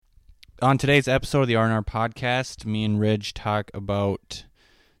On today's episode of the R&R podcast, me and Ridge talk about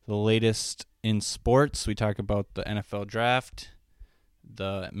the latest in sports. We talk about the NFL draft,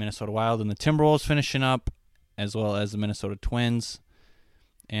 the Minnesota Wild and the Timberwolves finishing up, as well as the Minnesota Twins,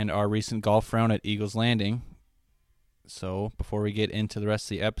 and our recent golf round at Eagles Landing. So before we get into the rest of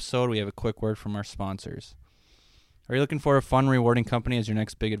the episode, we have a quick word from our sponsors. Are you looking for a fun, rewarding company as your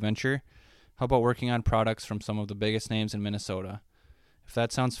next big adventure? How about working on products from some of the biggest names in Minnesota? If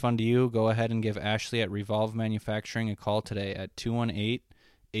that sounds fun to you, go ahead and give Ashley at Revolve Manufacturing a call today at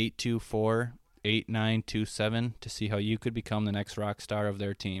 218-824-8927 to see how you could become the next rock star of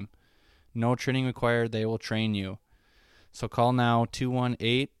their team. No training required, they will train you. So call now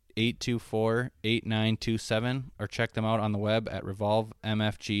 218-824-8927 or check them out on the web at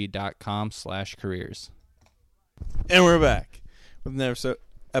revolvemfg.com/careers. And we're back with another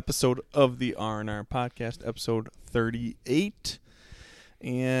episode of the R&R podcast, episode 38.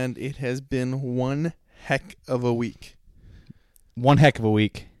 And it has been one heck of a week. One heck of a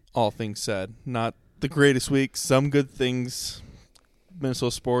week. All things said. Not the greatest week. Some good things.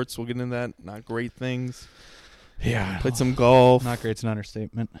 Minnesota sports, we'll get into that. Not great things. Yeah. Played some golf. Not great's an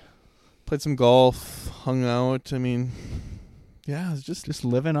understatement. Played some golf. Hung out. I mean, yeah, it's just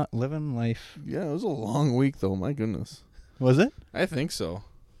living life. Yeah, it was a long week, though. My goodness. Was it? I think so.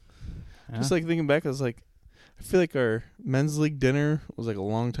 Yeah. Just like thinking back, I was like, I feel like our men's league dinner was like a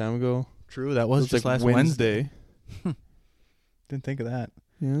long time ago. True, that was just like last Wednesday. Wednesday. Didn't think of that.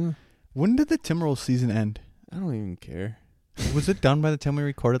 Yeah. When did the Timberwolves season end? I don't even care. Was it done by the time we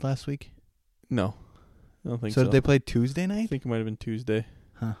recorded last week? No. I don't think so. So did they play Tuesday I night? think it might have been Tuesday.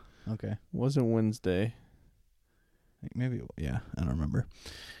 Huh. Okay. Wasn't Wednesday. Maybe, yeah. I don't remember.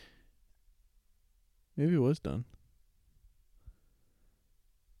 Maybe it was done.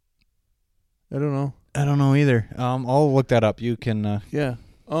 I don't know. I don't know either. I'll look that up. You can. Yeah.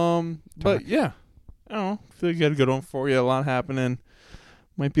 But yeah, I don't know. I feel like you had a good one for you. A lot happening.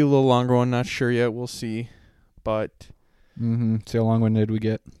 Might be a little longer one. Not sure yet. We'll see. But. See how long-winded we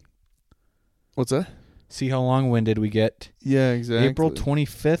get. What's that? See how long-winded we get. Yeah, exactly. April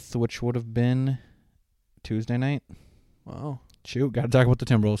 25th, which would have been Tuesday night. Wow. Shoot, got to talk about the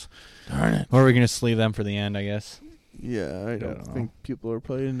Timberwolves. Darn it. Or are we going to sleeve them for the end, I guess? Yeah, I don't know. think people are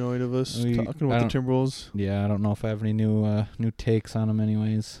probably annoyed of us talking about the Timberwolves. Yeah, I don't know if I have any new takes on them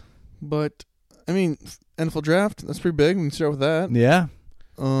anyways. But, I mean, NFL draft, that's pretty big. We can start with that. Yeah.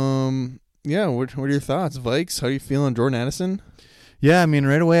 Yeah, what are your thoughts? Vikes, how are you feeling? Jordan Addison? Yeah, I mean,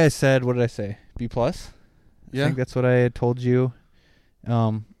 right away I said, what did I say? B+? I Yeah. think that's what I had told you. I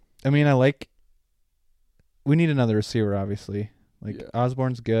mean, we need another receiver, obviously. Yeah.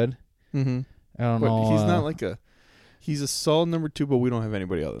 Osborne's good. Mm-hmm. I don't But know. he's not like he's a solid number 2, but we don't have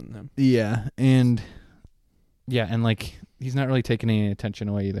anybody other than him. Yeah, and he's not really taking any attention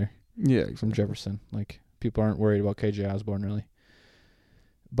away either. Yeah, exactly. From Jefferson. People aren't worried about KJ Osborne, really.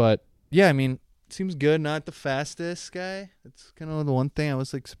 But, yeah, I mean, seems good. Not the fastest guy. That's kind of the one thing I was,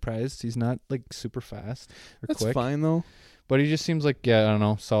 surprised. He's not, super fast or That's quick. fine, though. But he just seems like, I don't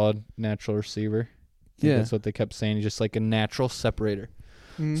know, solid, natural receiver. Yeah. That's what they kept saying. He's just like a natural separator.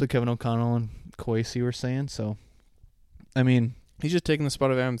 Mm-hmm. So Kevin O'Connell and Kwesi were saying. So, I mean, he's just taking the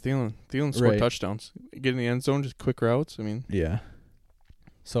spot of Adam Thielen. Thielen scored Right. touchdowns. Get in the end zone, just quick routes. I mean, yeah.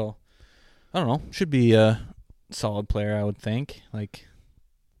 So, I don't know. Should be a solid player, I would think.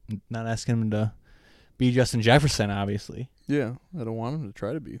 Not asking him to be Justin Jefferson, obviously. yeah, I don't want him to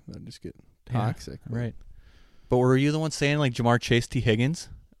try to be. That'd just get toxic. Right. But were you the one saying, Jamar Chase, T. Higgins?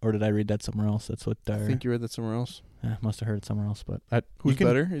 Or did I read that somewhere else? That's what I think you read that somewhere else. must have heard it somewhere else. But Who's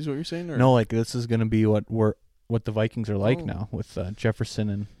better is what you're saying? Or? No, this is going to be what the Vikings are like Oh. now with Jefferson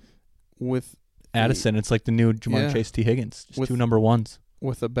and With Addison. It's like the new Jamar Chase, T. Higgins. Just two number ones.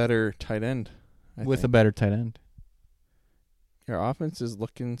 With a better tight end. I With a think. better tight end. Our offense is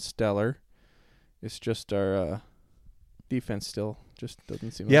looking stellar. It's just our defense still just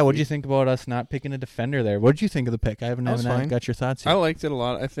doesn't seem. Yeah, what did you think about us not picking a defender there? What did you think of the pick? I haven't fine. got your thoughts yet. I liked it a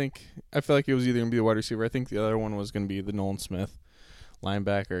lot. I feel like it was either going to be a wide receiver. I think the other one was going to be the Nolan Smith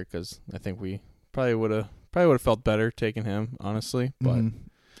linebacker because I think we probably would have felt better taking him, honestly. But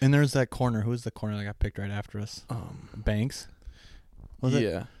And there's that corner. Who was the corner that got picked right after us? Banks? Was it?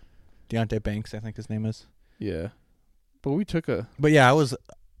 Yeah. Deontay Banks, I think his name is. Yeah. But we took a... But yeah, I was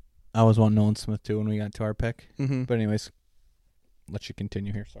wanting Nolan Smith too when we got to our pick. Mm-hmm. But anyways, let you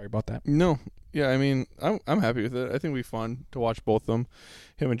continue here. Sorry about that. No. Yeah, I mean, I'm happy with it. I think it'll be fun to watch both of them.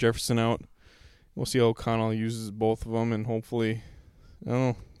 Him and Jefferson out. We'll see how O'Connell uses both of them, and hopefully, I don't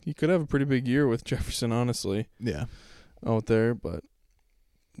know, he could have a pretty big year with Jefferson, honestly. Yeah. Out there, but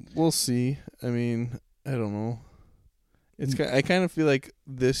we'll see. I mean, I don't know. I kind of feel like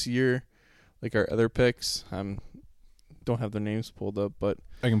this year like our other picks. Don't have their names pulled up, but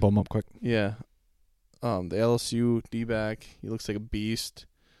I can pull them up quick. yeah. The LSU D-back, he looks like a beast.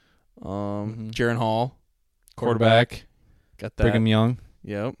 Jaron Hall, quarterback. Got that. Brigham Young.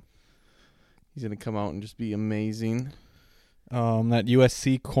 Yep. He's going to come out and just be amazing. That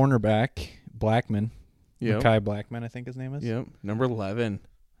USC cornerback, Blackman. Yep. Mekhi Blackman, I think his name is. Yep. Number 11.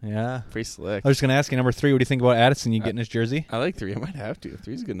 Yeah. Pretty slick. I was just going to ask you, number 3, what do you think about Addison? You getting his jersey? I like 3. I might have to.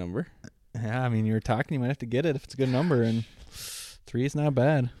 3's a good number. Yeah, I mean, you were talking. You might have to get it if it's a good number, and 3 is not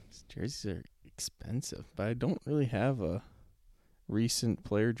bad. These jerseys are expensive, but I don't really have a recent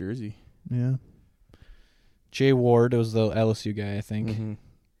player jersey. Yeah. Jay Ward was the LSU guy, I think.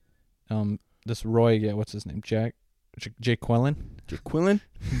 Mm-hmm. This Roy, what's his name? Jake Quillen? Jake Quillen?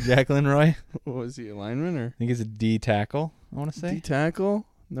 Jacqueline Roy? What was he, a lineman or? I think he's a D tackle, I want to say. D tackle,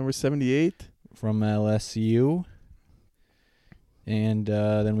 number 78. From LSU. And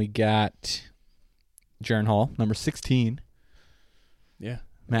then we got Jaron Hall, number 16. Yeah.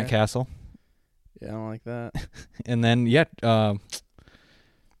 Matt Castle. Yeah, I don't like that. And then, Dwayne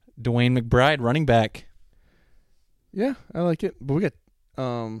McBride, running back. Yeah, I like it. But we got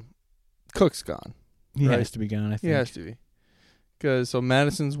Cook's gone. He Right. has to be gone, I think. He has to be. So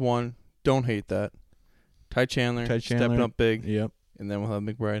Madison's 1. Don't hate that. Ty Chandler stepping up big. Yep. And then we'll have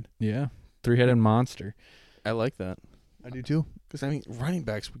McBride. Yeah. 3-headed monster. I like that. I do too. Because, I mean, running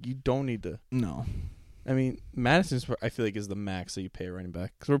backs, you don't need to. No. I mean, Madison's, I feel like, is the max that you pay a running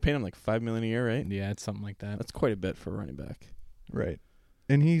back. Because we're paying him like $5 million a year, right? Yeah, it's something like that. That's quite a bit for a running back. Right.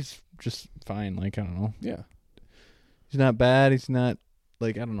 And he's just fine. Like, I don't know. Yeah. He's not bad. He's not,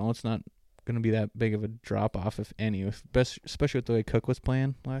 like, I don't know. It's not going to be that big of a drop-off, if any, especially with the way Cook was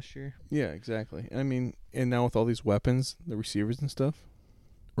playing last year. Yeah, exactly. And I mean, and now with all these weapons, the receivers and stuff.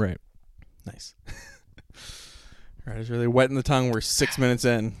 Right. Nice. All right, it's really wet in the tongue. We're 6 minutes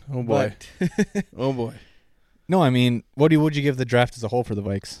in. Oh, boy. Oh, boy. No, I mean, what would you give the draft as a whole for the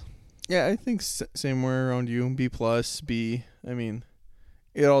Vikes? Yeah, I think same where around you. B+, B. I mean,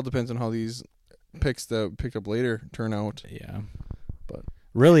 it all depends on how these picks that picked up later turn out. Yeah. But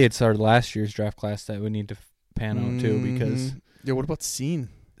really, it's our last year's draft class that we need to pan out, too, because yeah, what about Scene?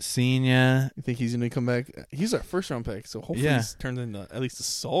 Senior. You think he's going to come back? He's our first-round pick, so hopefully he turns into at least a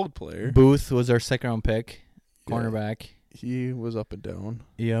solid player. Booth was our second-round pick, cornerback. He was up and down.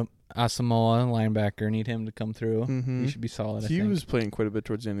 Yep. Asamoah, linebacker, need him to come through. Mm-hmm. He should be solid, I He think. was playing quite a bit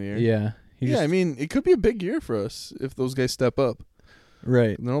towards the end of the year. Yeah. I mean, it could be a big year for us if those guys step up.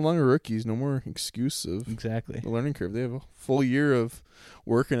 Right. They're no longer rookies. No more excuse of Exactly. the learning curve. They have a full year of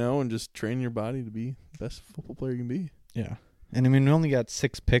working out and just training your body to be the best football player you can be. Yeah. And, I mean, we only got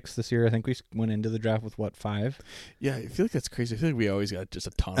 6 picks this year. I think we went into the draft with, 5? Yeah, I feel like that's crazy. I feel like we always got just a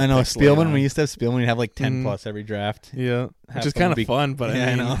ton of I know. picks Spielman, we used to have Spielman. We'd have, 10 Mhm. plus every draft. Yeah, Half which is of them kind of be- fun, but Yeah, I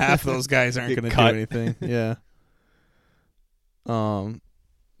I mean, know. half those guys aren't Get going to do cut. anything. Yeah.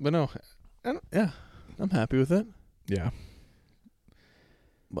 But no, I'm happy with it. Yeah.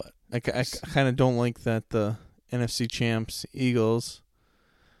 But I kind of don't like that the NFC champs, Eagles,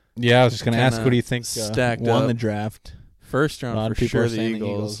 Yeah, I was just going to ask, Kinda what do you think stacked won up. the draft? first A lot round of for people sure, are the saying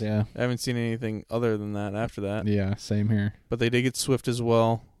Eagles. the Eagles, yeah. I haven't seen anything other than that after that. Yeah, same here. But they did get Swift as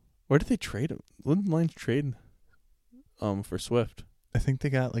well. Where did they trade him? What did the Lions trade for Swift? I think they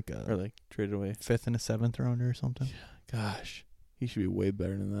got, Or like traded away? 5th and a 7th rounder or something. Gosh, he should be way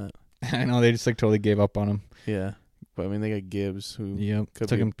better than that. I know, they just, totally gave up on him. Yeah. But I mean, they got Gibbs, who Yep. could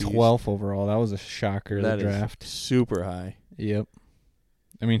Took be a him beast. 12th overall. That was a shocker, That the is draft. super high. Yep.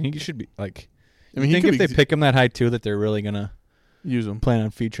 I mean, he should be, I I mean, he think could if they be- pick him that high, too, that they're really going to use him. plan on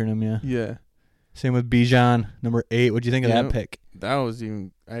featuring him, yeah. Yeah. Same with Bijan, number 8. What'd you think of Yeah. that pick? That was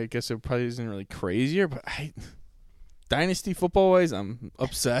even, I guess it probably isn't really crazier, but Dynasty football-wise, I'm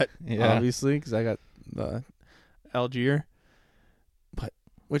upset, Yeah. obviously, because I got the Algier. But,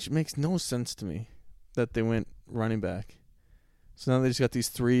 which makes no sense to me that they went running back. So now they just got these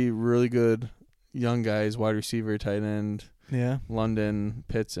 3 really good young guys, wide receiver, tight end, Yeah. London,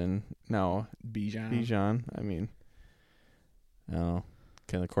 Pitts, and now Bijan. Bijan. I mean, I don't know.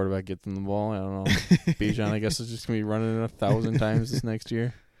 Can the quarterback get them the ball? I don't know. Bijan, I guess, is just going to be running it 1,000 times this next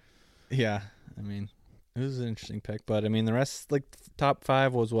year. Yeah. I mean, it was an interesting pick. But, I mean, the rest, top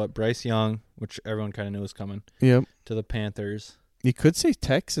 5 was Bryce Young, which everyone kind of knew was coming, Yep. to the Panthers. You could say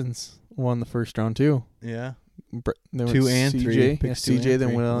Texans won the first round, too. Yeah. They 2 went and 3. Yeah, Picks 2 CJ, and then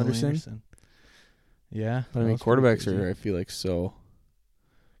 3. Will Anderson. Yeah. But, I mean, quarterbacks are, I feel like,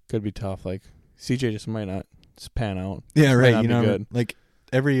 could be tough. Like, CJ just might not just pan out. Yeah, Might right. not You be know, good.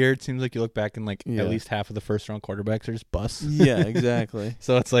 every year it seems like you look back and, Yeah. at least half of the first-round quarterbacks are just busts. Yeah, exactly.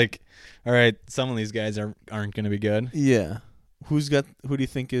 So it's like, all right, some of these guys aren't going to be good. Yeah. Who do you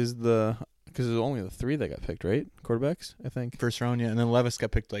think is the Because it was only the 3 that got picked, right? Quarterbacks, I think. First round, yeah. And then Levis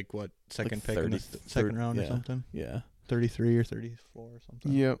got picked, second pick in the 30, second round or yeah. something? Yeah. 33 or 34 or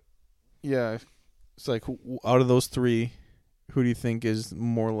something. Yep. Yeah. It's like, out of those 3, who do you think is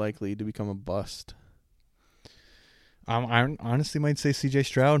more likely to become a bust? I honestly might say C.J.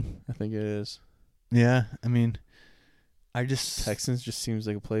 Stroud. I think it is. Yeah, I mean, Texans just seems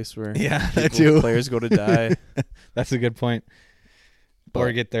like a place where that too. Players go to die. That's a good point.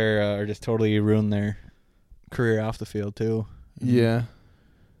 Or get their or just totally ruin their career off the field too. Yeah.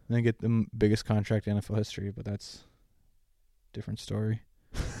 And they get the biggest contract in NFL history, but that's a different story.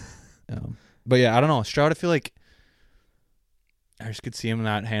 But yeah, I don't know. Stroud, I feel like I just could see him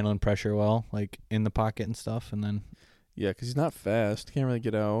not handling pressure well, like in the pocket and stuff, and then Yeah, because he's not fast. Can't really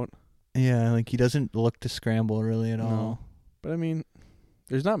get out. yeah, like he doesn't look to scramble really at all. But I mean,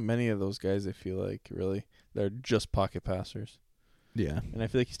 there's not many of those guys, I feel like, really. They're just pocket passers. Yeah. And I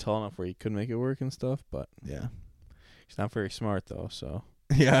feel like he's tall enough where he could make it work and stuff, but Yeah. he's not very smart, though, so.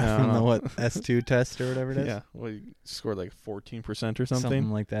 Yeah, from the S2 test or whatever it is? Yeah, well, he scored like 14% or something.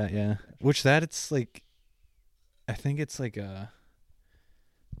 Something like that, yeah. Which it's like, I think it's like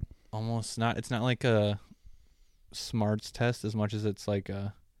almost not, it's not like a smarts test as much as it's like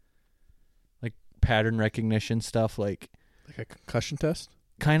a, like pattern recognition stuff, like a concussion test?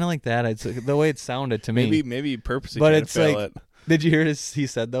 Kind of like that. It's the way it sounded to me. Maybe purposely but trying it's to fail like, it. Did you hear he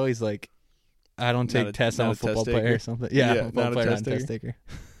said though? He's like, I don't take tests. I'm a football player or something. Yeah, football player, not a test taker.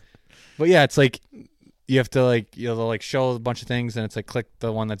 But yeah, it's like you have to they'll like show a bunch of things and it's like click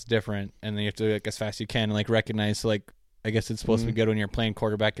the one that's different and then you have to as fast as you can and like recognize. So like I guess it's supposed to be good when you're playing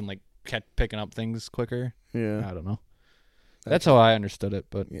quarterback and like picking up things quicker. Yeah, I don't know. That's how I understood it,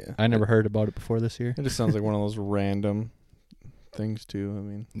 but yeah. I never heard about it before this year. It just sounds like one of those random things too. I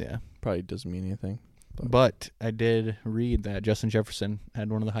mean, yeah, probably doesn't mean anything. But I did read that Justin Jefferson had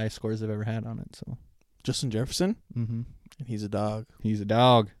one of the highest scores I've ever had on it. So Justin Jefferson, and he's a dog. He's a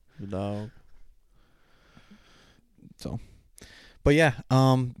dog. The dog. So, but yeah,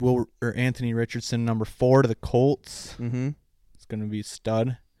 Anthony Richardson, number 4 to the Colts. Mm-hmm. It's gonna be a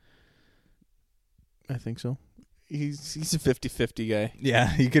stud. I think so. He's a 50-50 guy. Yeah,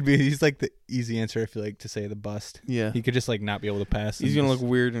 he could be. He's like the easy answer. I feel like to say the bust. Yeah, he could just like not be able to pass. He's gonna look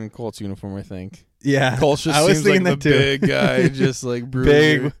weird in a Colts uniform, I think. Yeah, Colts just seems like the big guy, just like bruiser.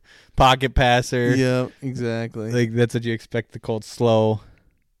 Big pocket passer. Yeah, exactly. Like that's what you expect. The Colts slow.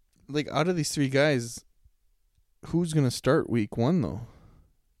 Like out of these 3 guys, who's gonna start week 1 though?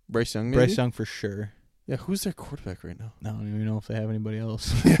 Bryce Young. Maybe? Bryce Young for sure. Yeah, who's their quarterback right now? I don't even know if they have anybody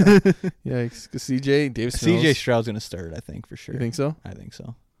else. Yeah, CJ, Davis. CJ Stroud's gonna start, I think, for sure. You think so? I think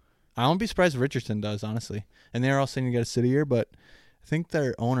so. I won't be surprised if Richardson does, honestly. And they're all saying you got to sit a year, but I think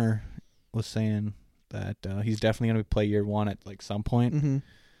their owner was saying that he's definitely gonna play year 1 at like some point. Mm-hmm.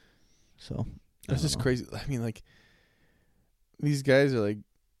 So that's just crazy. I mean, like these guys are like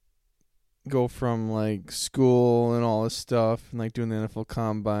go from like school and all this stuff and like doing the NFL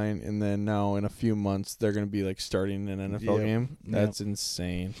Combine, and then now in a few months they're gonna be like starting an NFL game. That's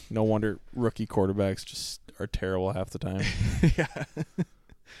insane. No wonder rookie quarterbacks just are terrible half the time. Yeah.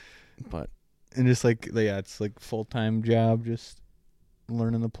 But and just like it's like full-time job, just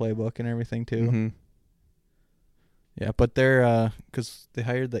learning the playbook and everything too. Mm-hmm. Yeah, but they're because they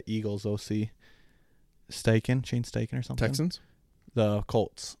hired the Eagles OC Shane Steichen or something. Texans, the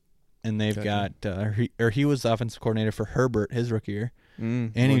Colts. And they've got he was the offensive coordinator for Herbert his rookie year,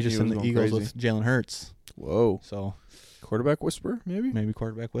 and he was just in the Eagles with Jalen Hurts. Whoa! So quarterback whisper, maybe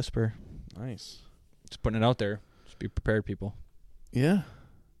quarterback whisper. Nice. Just putting it out there. Just be prepared, people. Yeah.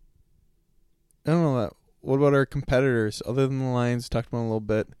 I don't know that. What about our competitors other than the Lions? Talked about them a little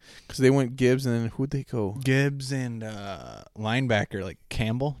bit because they went Gibbs and then who'd they go? Gibbs and linebacker like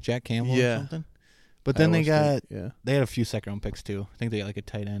Jack Campbell, or something. But then they had a few second-round picks, too. I think they got like a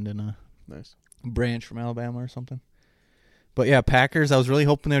tight end and a branch from Alabama or something. But, yeah, Packers, I was really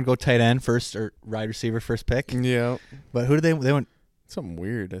hoping they would go tight end first or wide receiver first pick. Yeah. But who did they went? Something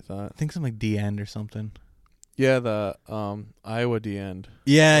weird, I thought. I think something like D-end or something. Yeah, the Iowa D-end.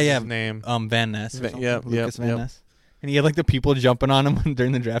 Yeah, What's his name? Van Ness or something. Lucas Van Ness. And he had like the people jumping on him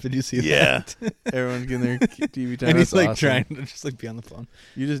during the draft. Did you see that? Yeah. Everyone's getting their TV time. And he's like trying to just like be on the phone.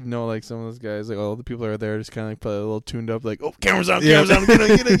 You just know like some of those guys, like all the people are there just kind of like play a little tuned up, like, oh, camera's on, get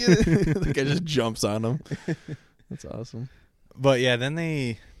it. The guy just jumps on them. That's awesome. But yeah, then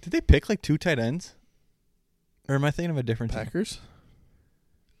did they pick like 2 tight ends? Or am I thinking of a different Packers? team?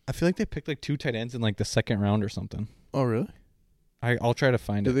 I feel like they picked like 2 tight ends in like the second round or something. Oh, really? I'll try to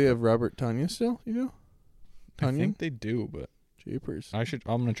find it. Do they have Robert Tonyan still, you know? I think they do, but Japers. I'm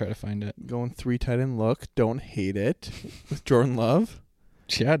gonna try to find it. Going 3 tight end look. Don't hate it. With Jordan Love.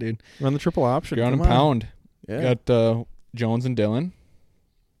 Yeah, dude. Run the triple option. Ground and Come on. pound. Yeah. Got Jones and Dillon.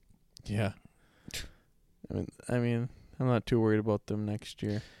 Yeah. I mean, I'm not too worried about them next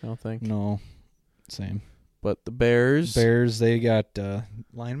year, I don't think. No. Same. But the Bears. They got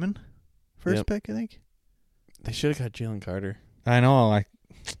lineman. First pick, I think. They should have got Jalen Carter. I know. I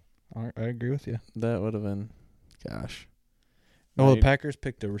agree with you. That would have been, gosh. Oh, the Packers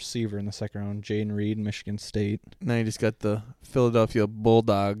picked a receiver in the second round, Jaden Reed, Michigan State. Now you just got the Philadelphia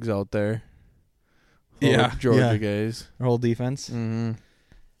Bulldogs out there. Yeah, Georgia guys. Their whole defense. Mm-hmm.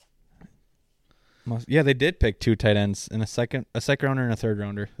 Yeah, they did pick 2 tight ends in a second rounder and a third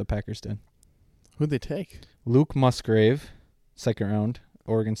rounder. The Packers did. Who'd they take? Luke Musgrave, second round,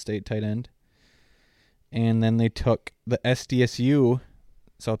 Oregon State tight end. And then they took the SDSU,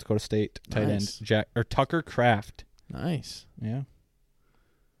 South Dakota State tight end, Tucker Kraft. Nice. Yeah.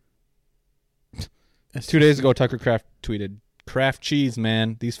 2 days ago, Tucker Kraft tweeted, "Kraft cheese,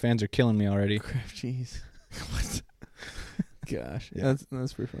 man. These fans are killing me already." Kraft cheese. What? Gosh. Yeah.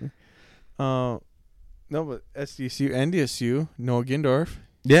 That's pretty funny. No, but SDSU, NDSU, Noah Gindorf.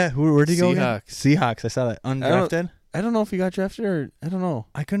 Yeah, where did he go again? Seahawks. I saw that. Undrafted? I don't know if he got drafted or I don't know.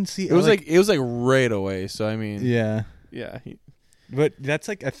 I couldn't see. It was like right away. So I mean, yeah. But that's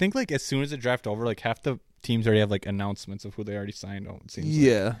like, I think like as soon as the draft over, like half the teams already have like announcements of who they already signed. It seems.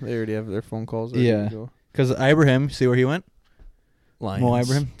 Yeah, they already have their phone calls. Ready to go. Because Ibrahim, see where he went? Lions. Mo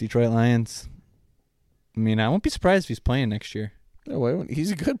Ibrahim, Detroit Lions. I mean, I won't be surprised if he's playing next year. No, why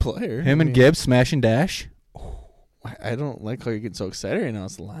he's a good player. And Gibbs smash and dash. I don't like how you're getting so excited right now.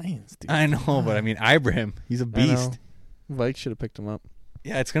 It's Lions, dude. I know, but I mean, Ibrahim, he's a beast. Vikes should have picked him up.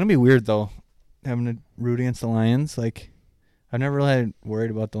 Yeah, it's gonna be weird though, having to root against the Lions. Like, I've never really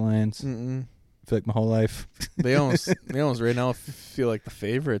worried about the Lions. Mm-mm. I feel like my whole life. They almost right now feel like the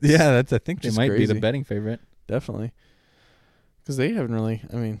favorites. Yeah, I think they might crazy. be the betting favorite. Definitely, because they haven't really.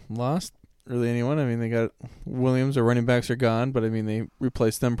 I mean, lost really anyone. I mean, they got Williams. Their running backs are gone, but I mean, they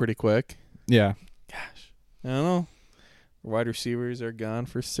replaced them pretty quick. Yeah. Gosh, I don't know. Wide receivers are gone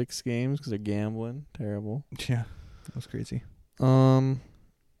for 6 games because they're gambling. Terrible. Yeah, that was crazy. But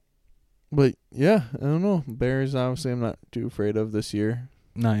yeah, I don't know. Bears, obviously, I'm not too afraid of this year.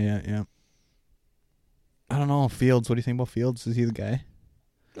 Not yet. Yeah. I don't know. Fields. What do you think about Fields? Is he the guy?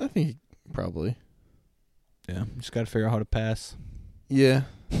 I think probably. Yeah. Just got to figure out how to pass. Yeah.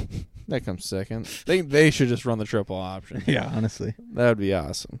 That comes second. They should just run the triple option. Yeah, honestly. That would be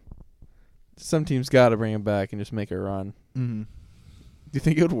awesome. Some teams got to bring him back and just make it run. Mm-hmm. Do you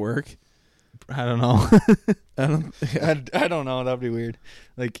think it would work? I don't know. I don't know. That'd be weird.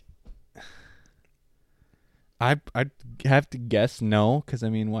 Like, I'd have to guess no, because I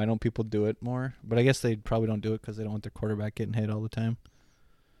mean, why don't people do it more? But I guess they probably don't do it because they don't want their quarterback getting hit all the time.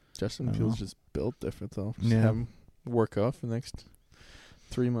 Justin Fields just built different though. Just Yeah. have him work off the next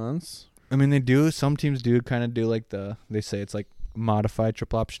 3 months. I mean, they do. Some teams do kind of do like they say it's like modified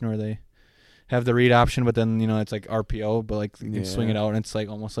triple option, where they have the read option, but then it's like RPO, but like you can swing it out, and it's like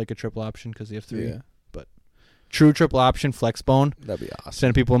almost like a triple option because you have 3. Yeah. But true triple option, flex bone, That'd be awesome.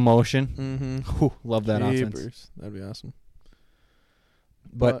 send people in motion. Mm-hmm. Whew, love that offense. That'd be awesome.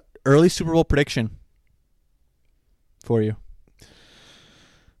 But early Super Bowl prediction for you.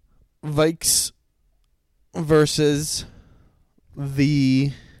 Vikes versus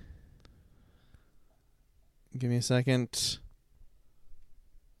the. Give me a second.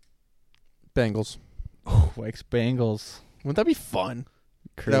 Bengals. Oh, Vikes Bengals. Wouldn't that be fun?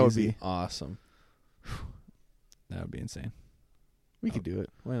 Crazy. That would be awesome. That would be insane. We could do it.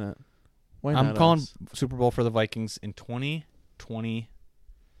 Why not? I'm calling Super Bowl for the Vikings in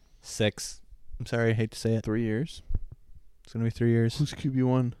 2026. I'm sorry, I hate to say it. 3 years. It's going to be 3 years. Who's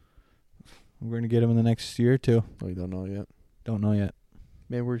QB1? We're going to get him in the next year or 2. Oh, you don't know yet. Don't know yet.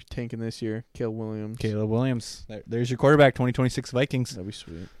 Maybe we're tanking this year. Caleb Williams. There's your quarterback, 2026 Vikings. That'd be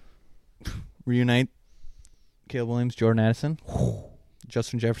sweet. Reunite Caleb Williams, Jordan Addison.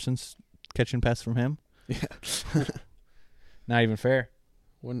 Justin Jefferson's catching pass from him. Yeah. Not even fair.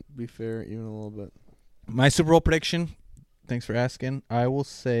 Wouldn't be fair even a little bit. My Super Bowl prediction, thanks for asking, I will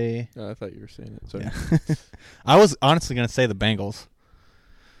say... Oh, I thought you were saying it. Sorry. Yeah. I was honestly going to say the Bengals.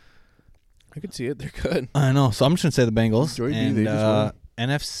 I could see it. They're good. I know. So I'm just going to say the Bengals. Jordy, and they just won.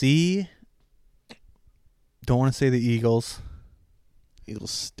 NFC, don't want to say the Eagles.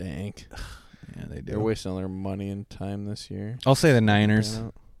 Eagles stank. Yeah, they do. They're wasting all their money and time this year. I'll say the Niners.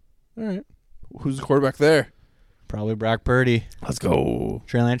 All right. Who's the quarterback there? Probably Brock Purdy. Let's go.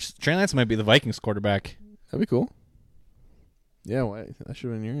 Trey Lance might be the Vikings quarterback. That'd be cool. Yeah, why? That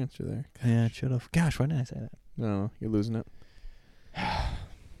should have been your answer there. Yeah, it should have. Gosh, why didn't I say that? No, you're losing it.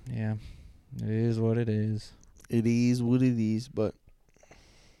 Yeah, it is what it is. It is what it is, but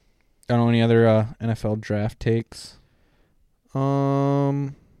I don't know any other NFL draft takes.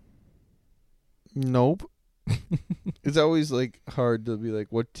 Nope. It's always like hard to be like,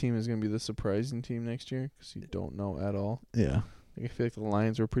 what team is going to be the surprising team next year? Because you don't know at all. Yeah. I feel like the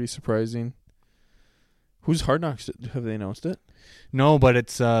Lions were pretty surprising. Who's Hard Knocks? Have they announced it? No, but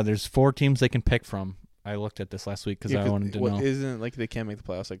it's there's 4 teams they can pick from. I looked at this last week because I wanted to know. Isn't it like they can't make the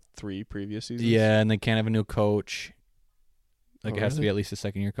playoffs like 3 previous seasons? Yeah, and they can't have a new coach. Like Oh, it has to really? be at least a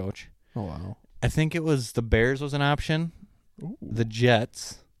second-year coach. Oh, wow. I think it was the Bears was an option. Ooh. The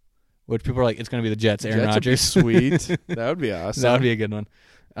Jets, which people are like, it's going to be the Jets. Aaron Jets would be Rodgers, sweet. That would be awesome. That would be a good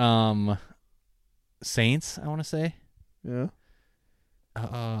one. Saints, I want to say. Yeah. I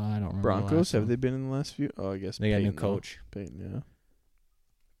don't remember. Broncos, have they been in the last few? Oh, I guess They got a new Peyton, though. coach. Peyton, yeah.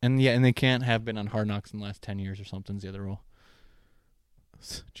 And they can't have been on Hard Knocks in the last 10 years or something's the other rule.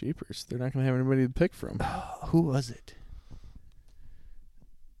 Jeepers. They're not going to have anybody to pick from. Who was it?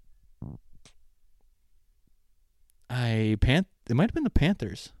 It might have been the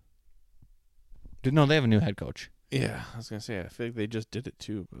Panthers. No, they have a new head coach. Yeah, I was going to say, I feel like they just did it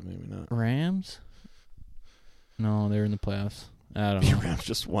too, but maybe not. Rams? No, they're in the playoffs. I don't The know. Rams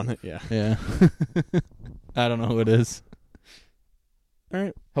just won it, yeah. Yeah. I don't know who it is. All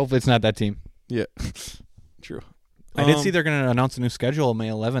right. Hopefully it's not that team. Yeah. True. I did see they're going to announce a new schedule May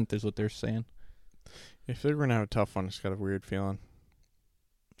 11th is what they're saying. If they're going to have a tough one, it's got a weird feeling.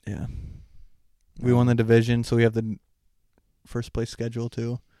 Yeah. We won the division, so we have the first place schedule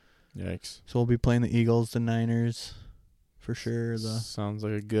too. Yikes. So we'll be playing the Eagles, the Niners, for sure. The Sounds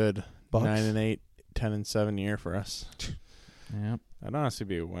like a good Bucks. 9-8, 10-7 year for us. Yeah. That'd honestly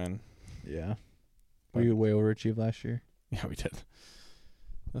be a win. Yeah. We way overachieved last year. Yeah, we did.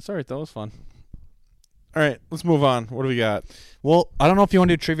 That's all right. That was fun. All right, let's move on. What do we got? Well, I don't know if you want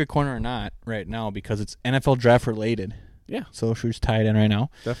to do Trivia Corner or not right now because it's NFL draft related. Yeah. So should we just tie it in right now?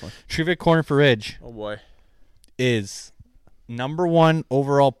 Definitely. Trivia Corner for Ridge Oh, boy. is number 1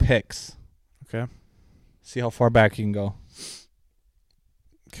 overall picks. Okay. See how far back you can go.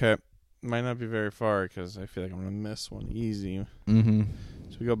 Okay. Might not be very far because I feel like I'm going to miss one easy. Mm-hmm.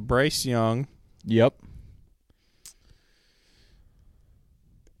 So we got Bryce Young. Yep.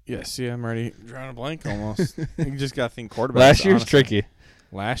 Yeah, see, I'm already drawing a blank almost. You just got to think quarterback. Last year's tricky.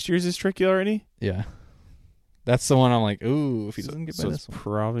 Last year's is tricky already? Yeah. That's the one I'm like, ooh, if he doesn't get by it's this one.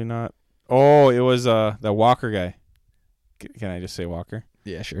 probably not. Oh, it was that Walker guy. Can I just say Walker?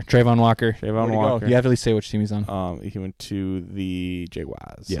 Yeah, sure. Trayvon Walker. Trayvon Where'd he go? Walker. You have to at least say which team he's on. He went to the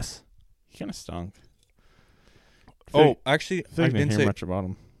Jaguars. Yes. He kind of stunk. Oh, actually, I I didn't didn't hear say. much about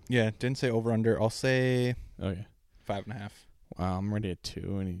him. Yeah, didn't say over under. I'll say Okay. 5.5. Wow, I'm already at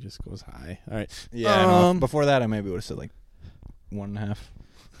 2, and he just goes high. All right. Yeah. No, before that, I maybe would have said like 1.5.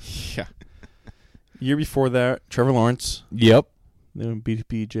 Yeah. Year before that, Trevor Lawrence. Yep. They went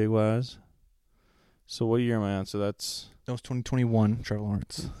BTP Jaguars. So what year am I on? So that's That was 2021. Trevor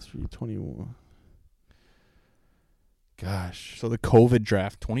Lawrence. 321. Gosh. So the COVID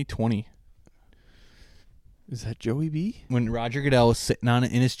draft, 2020, Is that Joey B? when Roger Goodell was sitting on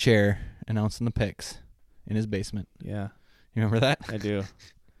it in his chair announcing the picks in his basement. Yeah, You remember that? I do.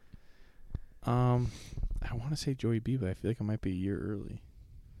 I want to say Joey B, but I feel like I might be a year early.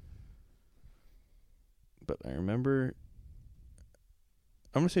 But I remember.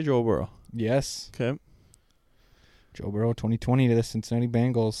 I'm gonna say Joe Burrow. Yes. Okay. Joe Burrow, 2020 to the Cincinnati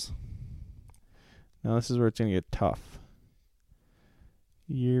Bengals. Now this is where it's gonna get tough.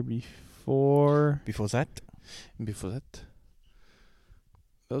 Year before. Before that,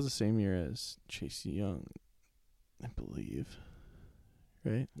 That was the same year as Chase Young, I believe.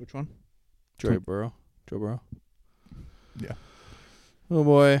 Right? which one? Joe Burrow. Yeah. Oh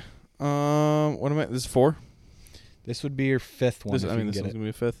boy. What am I? This is 4. This would be your 5th one. This if I you mean, can this get one's it. gonna be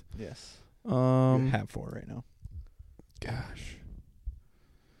a 5th. Yes. You You have 4 right now. Gosh.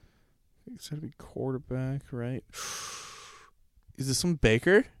 It's gotta be quarterback, right? Is this one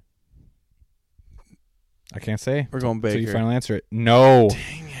Baker? I can't say. We're going Baker. So you finally answer it. No.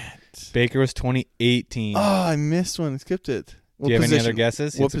 Dang it. Baker was 2018. Oh, I missed one. Skipped it. Do you have any other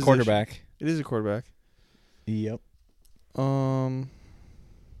guesses? What It's a position? quarterback. It is a quarterback. Yep.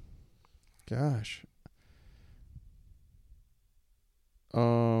 Gosh.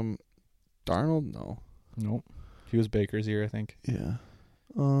 Darnold? No. Nope. He was Baker's year, I think. Yeah.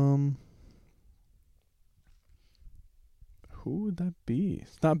 Who would that be?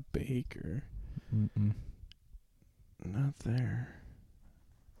 It's not Baker. Mm-mm. Not there.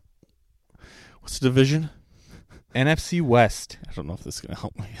 What's the division? NFC West. I don't know if this is going to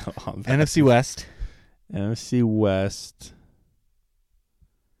help me out. NFC West. NFC West.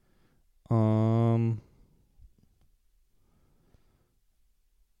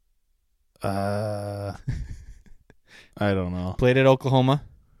 I don't know. Played at Oklahoma.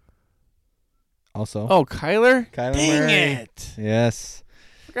 Also. Oh, Kyler? Kyler Dang Murray. it. Yes.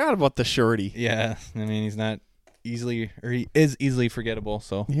 Forgot about the shorty. Yeah. I mean, he's not easily, or he is easily forgettable,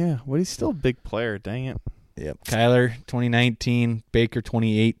 so. Yeah, but he's still a big player. Dang it. Yep. Kyler, 2019. Baker,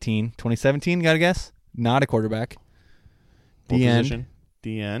 2018. 2017, got to guess? Not a quarterback. What The end. position?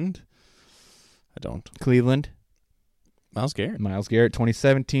 The end? I don't. Cleveland. Myles Garrett. Miles Garrett,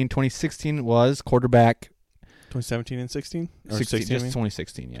 2017. 2016 was quarterback. 2017 and 16? Or 16, 16, just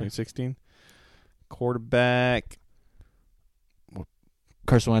 2016, yeah. 2016. Quarterback.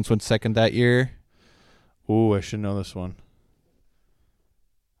 Carson Wentz went second that year. Ooh, I should know this one.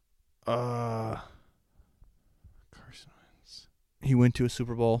 Carson Wentz. He went to a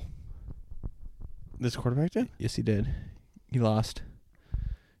Super Bowl. This quarterback did? Yes, he did. He lost.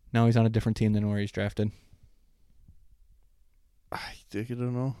 Now he's on a different team than where he's drafted. I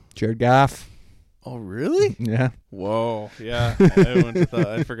don't know. Jared Goff. Oh, really? Yeah. Whoa. Yeah.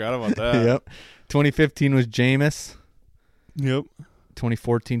 I forgot about that. Yep. 2015 was Jameis. Yep.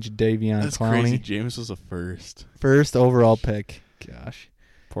 2014 Jadeveon That's Clowney. crazy. James was a first. First overall pick. Gosh.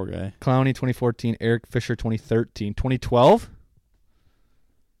 Poor guy. Clowney 2014. Eric Fisher 2013. 2012.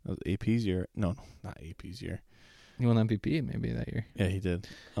 That was AP's year. No, not AP's year. He won MVP maybe that year. Yeah, he did.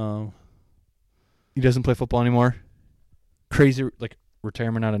 He doesn't play football anymore. Crazy like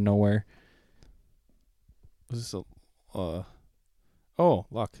retirement out of nowhere. Was this a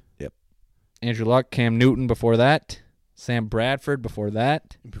Luck. Yep. Andrew Luck, Cam Newton before that. Sam Bradford before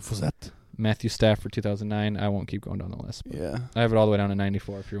that. Before that? Matthew Stafford 2009. I won't keep going down the list. Yeah. I have it all the way down to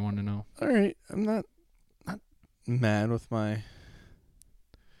 94 if you're wanting to know. All right. I'm not mad with my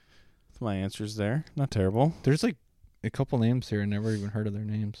answers there. Not terrible. There's like a couple names here I never even heard of their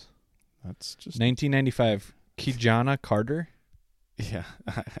names. That's just 1995, Kijana Carter. yeah.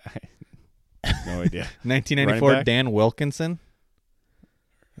 I no idea. 1994, Dan Wilkinson.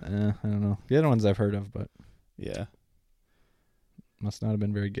 I don't know. The other ones I've heard of, but Yeah. must not have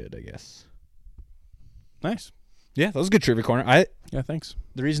been very good, I guess. Nice. Yeah, that was a good trivia corner. Yeah, thanks.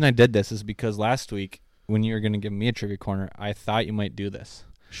 The reason I did this is because last week when you were going to give me a trivia corner, I thought you might do this.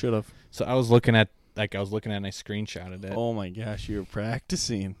 Should have. So I was looking at and I screenshotted it. Oh my gosh, you were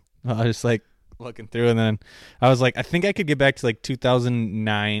practicing. I was just like looking through, and then I was like, I think I could get back to like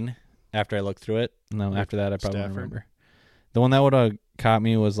 2009 after I looked through it. And then after that, I probably won't remember. The one that would have caught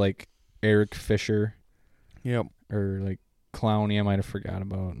me was like Eric Fisher. Yep. Or like Clowney, I might have forgot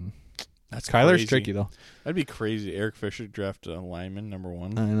about. And That's Kyler's crazy. tricky though. That'd be crazy. Eric Fisher drafted a lineman, number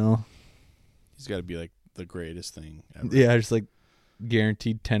 1. I know. He's got to be like the greatest thing ever. Yeah, just like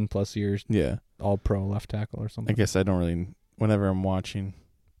guaranteed 10 plus years. Yeah. All pro left tackle or something. I guess I don't really. Whenever I'm watching,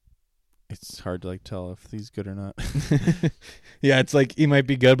 it's hard to like tell if he's good or not. Yeah, it's like he might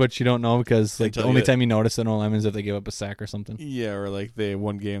be good, but you don't know because like Until the only you- time you notice it on is if they give up a sack or something. Yeah, or like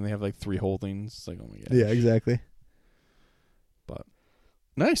one game they have like 3 holdings. It's like, oh my god. Yeah, exactly. But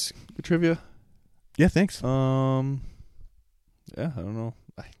nice, good trivia. Yeah, thanks. Yeah, I don't know.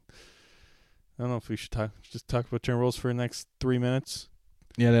 I don't know if we should just talk about Timberwolves for the next 3 minutes.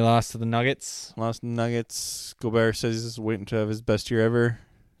 Yeah, they lost to the Nuggets. Lost Nuggets. Gobert says he's waiting to have his best year ever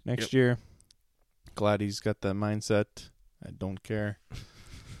next year. Glad he's got that mindset. I don't care.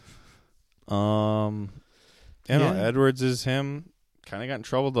 No, Edwards is him. Kind of got in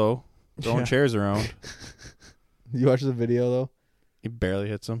trouble though, throwing chairs around. You watched the video though? He barely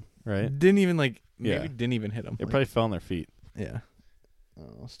hits him. Right? Didn't even like. Yeah. Maybe didn't even hit him. They probably fell on their feet. Yeah.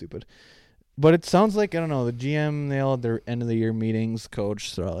 Oh, stupid. But it sounds like, I don't know, the GM, they all had their end of the year meetings, coach,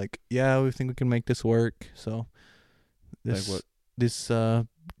 so they're like, yeah, we think we can make this work. So this Like what? this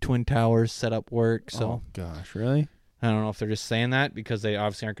Twin Towers setup work. So Oh gosh, really? I don't know if they're just saying that because they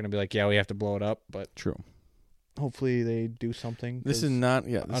obviously aren't going to be like, yeah, we have to blow it up, but True. hopefully they do something. This 'cause is not.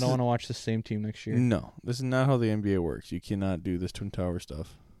 Yeah, I don't want to watch the same team next year. No, this is not how the NBA works. You cannot do this Twin Tower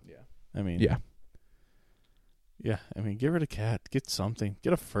stuff. Yeah. I mean. Yeah. Yeah, I mean, get rid of Cat. Get something.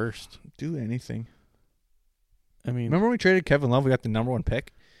 Get a first. Do anything. I mean, Remember when we traded Kevin Love? We got the number 1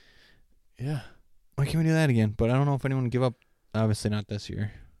 pick. yeah. Why can't we do that again? But I don't know if anyone would give up. Obviously not this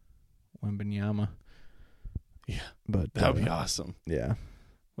year. Wembanyama. Yeah. But That would be awesome. Yeah.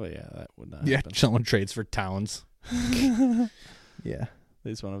 Well, yeah, that would not Yeah. happen. Someone trades for Towns. Yeah. They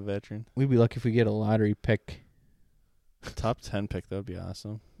just want a veteran. We'd be lucky if we get a lottery pick. Top 10 pick, that would be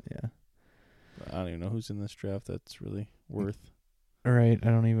awesome. Yeah. But I don't even know who's in this draft that's really worth All right. I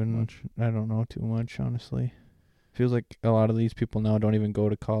don't much. know too much, honestly. Feels like a lot of these people now don't even go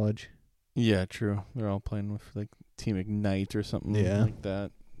to college. Yeah, true. They're all playing with, like, Team Ignite or something like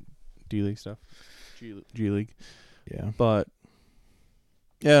that. D-League stuff. G League. Yeah. But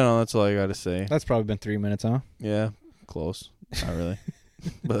Yeah, no, that's all I got to say. That's probably been 3 minutes, huh? Yeah, close. Not really.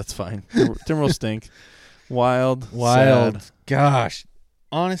 But that's fine. Timberwolves stink. Wild. Sad. Gosh.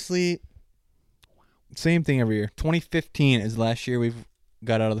 Honestly, same thing every year. 2015 is the last year we've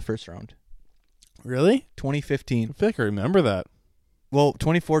got out of the first round. Really? 2015. I feel like I remember that. Well,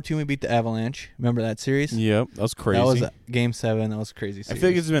 2014 we beat the Avalanche. Remember that series? Yep, that was crazy. That was Game 7. That was a crazy series. I feel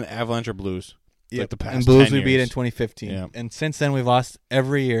like it's been Avalanche or Blues. Yep. Like the past and Blues 10 we beat years. in 2015. Yeah. And since then we've lost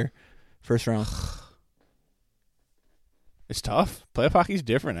every year first round. It's tough. Playoff hockey's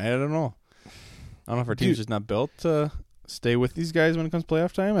different. I don't know. I don't know if our team's just not built to stay with these guys when it comes to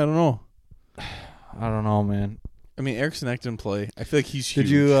playoff time. I don't know. I don't know, man. I mean, Eric Sinek didn't play. I feel like he's huge.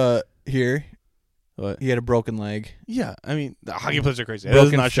 Did you hear? What? He had a broken leg. Yeah, I mean, the hockey players are crazy. That does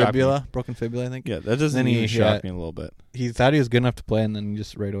Broken not shock me. fibula. Broken fibula, I think. Yeah, that doesn't Then even he shock me a little bit. He thought he was good enough to play, and then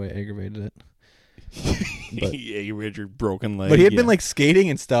just right away aggravated it. But- Yeah, Richard broken leg. But he had yeah. been like skating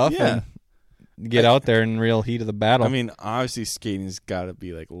and stuff. Yeah. And get out there in real heat of the battle. I mean, obviously, skating's got to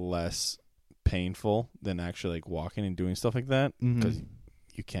be like less painful than actually like walking and doing stuff like that because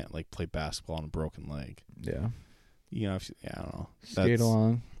you can't like play basketball on a broken leg. Yeah. You know, I don't know. Skate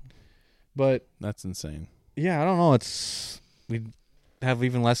along. But That's insane. yeah, I don't know. We have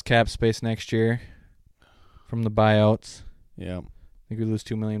even less cap space next year from the buyouts. Yeah. I think we lose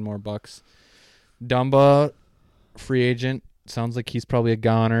 $2 million more bucks. Dumba, free agent. Sounds like he's probably a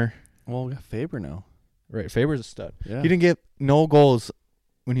goner. Well, we got Faber now. Right, Faber's a stud. Yeah. He didn't get no goals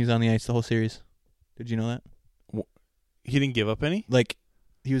when he was on the ice the whole series. Did you know that? He didn't give up any? Like,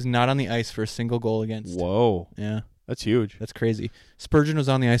 he was not on the ice for a single goal against. Whoa. Yeah, That's huge. that's crazy. Spurgeon was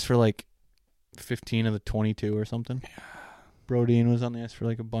on the ice for like 15 of the 22 or something. Brodeen was on the ice for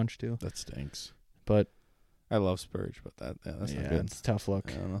like a bunch too. That stinks. But I love Spurge, but that's not good. it's a tough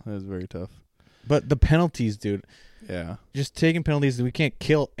look. I don't know. It was very tough. But the penalties, dude, Yeah. just taking penalties, we can't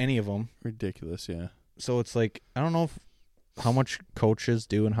kill any of them. Ridiculous, yeah. So it's like, I don't know how much coaches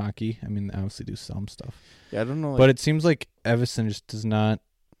do in hockey. I mean, they obviously do some stuff. Yeah, I don't know. Like, But it seems like Evison just does not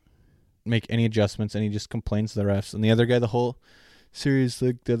make any adjustments, and he just complains to the refs. And the other guy, the whole series,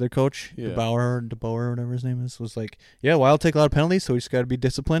 like the other coach, Yeah. DeBauer, whatever his name is, was like, yeah, Wild take a lot of penalties, so we just got to be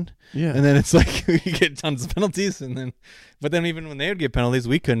disciplined. yeah. And then it's like we get tons of penalties, but then even when they would get penalties,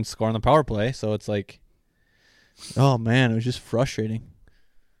 we couldn't score on the power play. So it's like, oh man, it was just frustrating.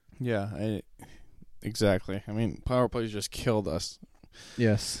 Yeah, exactly. I mean, power plays just killed us.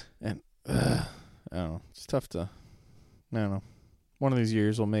 Yes. I don't know. It's tough to. I don't know. One of these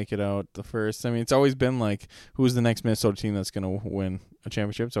years we'll make it out the first. I mean, it's always been like, who's the next Minnesota team that's going to win a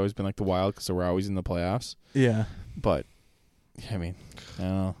championship? It's always been like the Wild because we're always in the playoffs. Yeah. But, I mean, I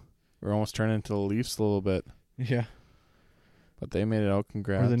don't know. We're almost turning into the Leafs a little bit. Yeah. But they made it out.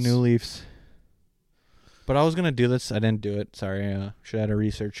 Congrats. Or the new Leafs. But I was going to do this. I didn't do it. Sorry. Should have had a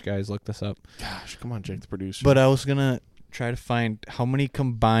research guys look this up. Gosh, come on, Jake, the producer. But I was going to try to find how many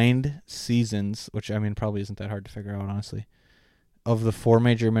combined seasons, which I mean probably isn't that hard to figure out, honestly, of the four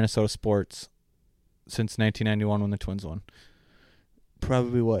major Minnesota sports since 1991 when the Twins won.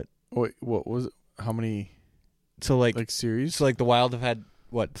 Probably what? Wait, what was it? How many, So like series? so like the Wild have had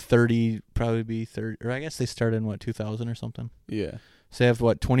what, 30, probably be 30, or I guess they started in what, 2000 or something. Yeah. So they have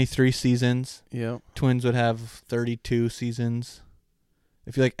what, 23 seasons. Yeah. Twins would have 32 seasons.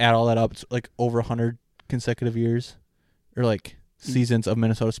 If you like add all that up, it's like over 100 consecutive years, or like seasons of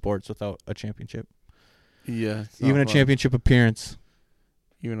Minnesota sports without a championship. Yeah. Even a championship appearance.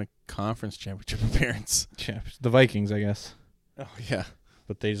 Even a conference championship appearance. The Vikings, I guess. Oh, yeah.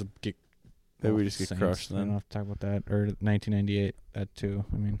 But they just get... We just get Saints. crushed I don't then. have to talk about that. Or 1998, that too.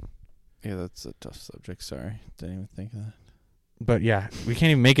 I mean... Yeah, that's a tough subject. Sorry. Didn't even think of that. But yeah, we can't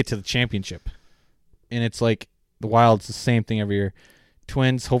even make it to the championship. And it's like the Wild's the same thing every year.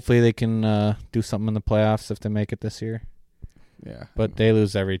 Twins, hopefully they can do something in the playoffs if they make it this year. Yeah. But they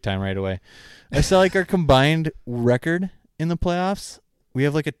lose every time right away. I saw like our combined record in the playoffs. We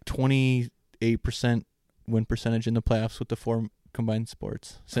have like a 28% win percentage in the playoffs with the four combined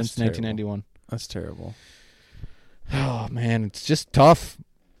sports since That's 1991. That's terrible. Oh, man, it's just tough.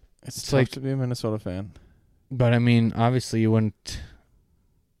 It's tough like- to be a Minnesota fan. But, I mean, obviously you wouldn't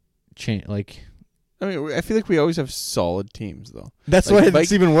change, like... I mean, I feel like we always have solid teams, though. That's Like, why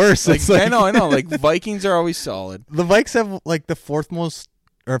it's even worse. Like, It's like, I know. Like, Vikings are always solid. the Vikes have like the fourth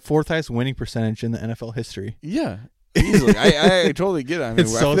highest winning percentage in the NFL history. Yeah. Easily. I totally get it. I mean,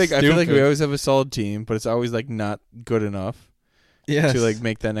 It's so I feel like we stupid. always have a solid team, but it's always, like, not good enough Yes. to, like,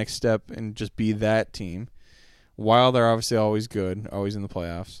 make that next step and just be that team. Wild are obviously always good, always in the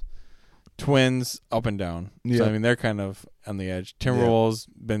playoffs. Twins up and down. Yeah. So I mean they're kind of on the edge. Timberwolves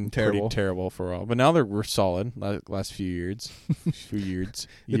been Terrible. pretty terrible for a while, but now we're solid. Last few years, years.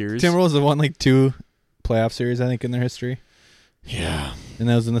 The Timberwolves have won like 2 playoff series, I think, in their history, Yeah, and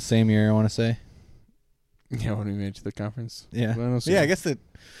that was in the same year. I want to say. yeah. When we made it to the conference, Yeah, Finals, I guess the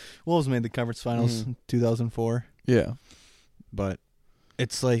Wolves made the conference finals in 2004, yeah, but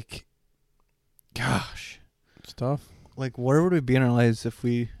it's like, gosh, it's tough. like where would we be in our lives if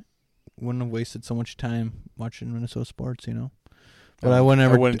we wouldn't have wasted so much time watching Minnesota sports? You know, but I would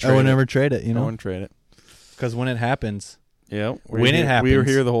never trade it. You I know, wouldn't trade it. because when it happens, Yeah, when it happens, we were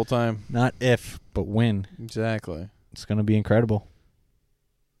here the whole time. not if, but when, Exactly. it's gonna be incredible.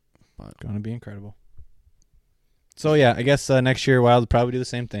 But It's gonna be incredible. So yeah, I guess next year Wild will probably do the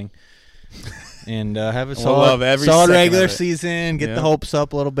same thing, and have a We'll love every solid second regular of it. season. Get Yeah. the hopes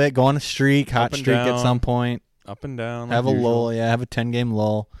up a little bit. Go on a streak, hot Up and streak at down. some point. up and down. Have a like usual. lull, have a 10-game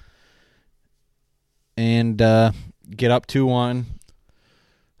lull, and get up 2-1.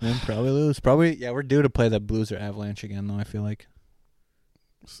 And probably lose. We're due to play the Blues or Avalanche again, though. I feel like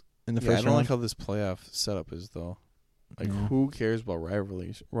in the Yeah, I first don't round. like how this playoff setup is, though. Like, Yeah. who cares about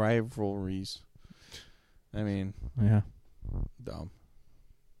rivalries? I mean, Yeah. dumb.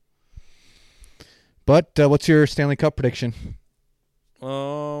 But what's your Stanley Cup prediction? I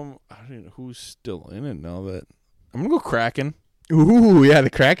don't know who's still in it now. That I'm gonna go Kraken. Ooh, yeah, the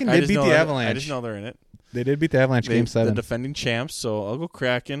Kraken I did just beat know the that- Avalanche. I just know they're in it. They did beat the Avalanche Game The 7. defending champs. So I'll go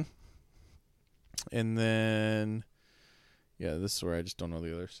Kraken. And then, yeah, this is where I just don't know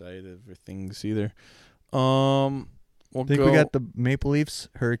the other side of things either. We'll I think go. we got the Maple Leafs,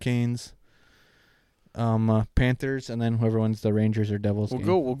 Hurricanes, Panthers, and then whoever wins the Rangers or Devils.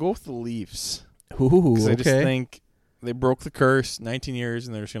 We'll go with the Leafs. Ooh, Because okay. I just think they broke the curse, 19 years,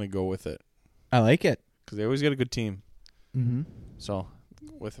 and they're just gonna go with it. I like it. Because they always get a good team. Mm-hmm. So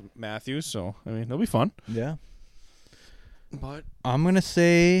with Matthews, so I mean it'll be fun. Yeah. But I'm gonna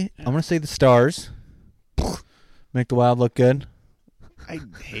say the Stars. Make the Wild look good. I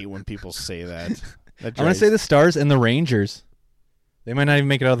hate when people say that. I'm gonna say the Stars and the Rangers. They might not even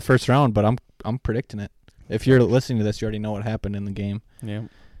make it out of the first round, but I'm predicting it. If you're listening to this, you already know what happened in the game. Yeah,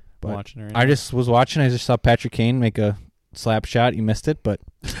 But watching it. I just was watching. I just saw Patrick Kane make a slap shot. He missed it, but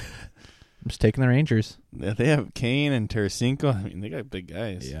I'm just taking the Rangers. Yeah, they have Kane and Tarasenko. I mean, they got big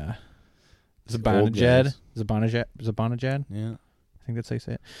guys. Yeah. Old guys. Zibanejad. Yeah. I think that's how you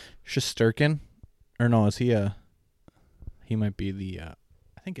say it. Shesterkin. Or no, is he he might be the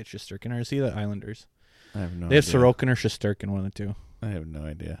I think it's Shesterkin, or is he the Islanders? I have no They have idea. Sorokin or Shesterkin, one of the two. I have no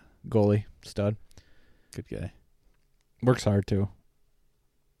idea. Goalie, stud. Good guy. Works hard too.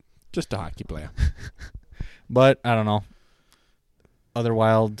 Just a hockey player. But I don't know. Other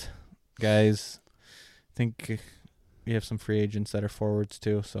Wild guys, I think we have some free agents that are forwards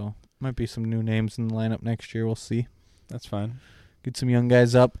too, so might be some new names in the lineup next year. We'll see. That's fine. Get some young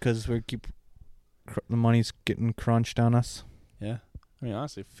guys up because we keep the money's getting crunched on us. Yeah. I mean,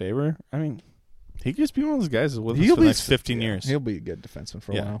 honestly, Faber, I mean, he could just be one of those guys that's with us He'll for the be next 15 years. He'll be a good defenseman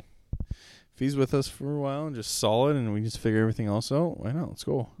for a Yeah. while. If he's with us for a while and just solid and we just figure everything else out, why not? Let's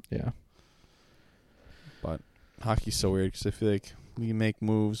go. Yeah. But hockey's so weird because I feel like we can make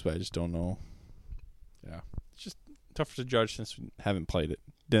moves, but I just don't know. Yeah. It's just tough to judge since we haven't played it.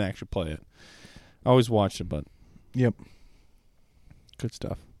 Didn't actually play it. I always watched it, but Yep. good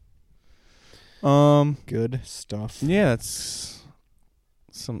stuff. Good stuff. Yeah, that's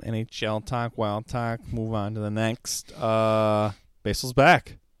some NHL talk, Wild talk. Move on to the next. Baseball's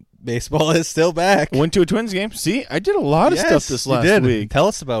back. Baseball is still back. Went to a Twins game. See, I did a lot of stuff this you last did. week. Tell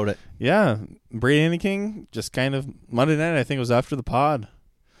us about it. Yeah, Brady King just kind of Monday night. I think it was after the pod.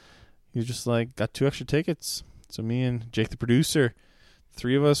 He was just like, got 2 extra tickets. So me and Jake, the producer,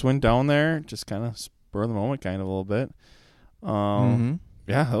 3 of us went down there, just kind of spur of the moment, kind of a little bit.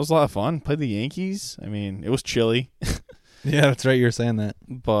 Yeah, that was a lot of fun. Played the Yankees. I mean, it was chilly, Yeah, that's right. You were saying that.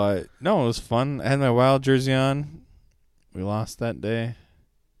 but no, it was fun. I had my Wild jersey on. We lost that day.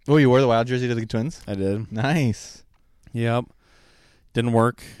 Oh, you wore the Wild jersey to the Twins? I did. Nice. Yep. Didn't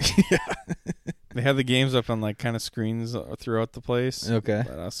work. They had the games up on like kind of screens throughout the place. Okay.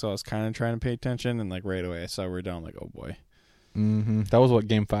 But, so I was kind of trying to pay attention, and like right away I saw we were down. Like, oh boy. Mm-hmm. That was what,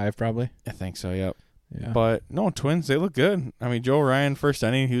 Game 5 probably? I think so. Yep. Yeah. But no, Twins, they look good. I mean, Joe Ryan first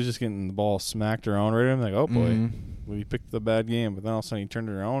inning, he was just getting the ball smacked around right at him. Like, oh boy, Mhm. well, he picked the bad game. But then all of a sudden he turned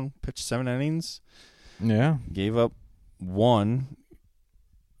it around, pitched 7 innings, Yeah. gave up 1.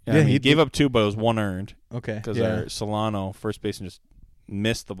 Yeah, I mean, he he gave up 2, but it was 1 earned Okay. because Yeah. Solano, first baseman, just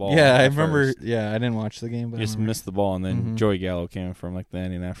missed the ball. Yeah, I at remember. first. Yeah, I didn't watch the game, but He I just remember. missed the ball, and then Mhm. Joey Gallo came from like the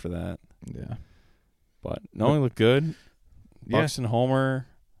inning after that. Yeah. But no, he looked good. Yeah. Buxton homer,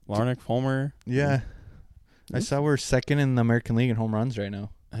 Larnach, Homer. Yeah. I saw we're second in the American League in home runs right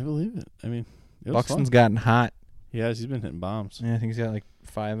now. I believe it. I mean, it was Buxton's fun. gotten hot. He has. He's been hitting bombs. Yeah, I think he's got like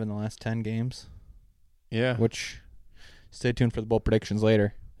 5 in the last 10 games. Yeah. Which, stay tuned for the bold predictions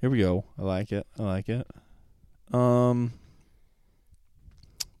later. Here we go. I like it.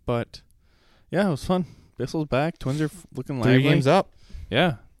 But yeah, it was fun. Bissell's back. Twins are looking lively. 3 games up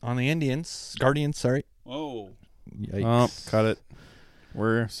Yeah. on the Guardians, sorry. Whoa. Yikes. Oh, cut it.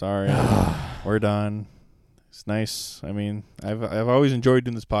 We're sorry. We're done. It's nice. I mean, I've always enjoyed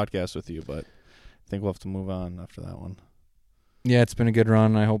doing this podcast with you, but I think we'll have to move on after that one. Yeah, it's been a good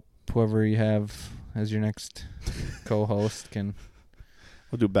run. I hope whoever you have as your next co-host can.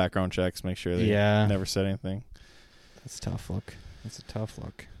 We'll do background checks, make sure they never said anything. That's a tough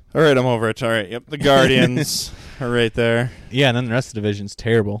look. All right, I'm over it. All right, yep, the Guardians are right there. Yeah, and then the rest of the division's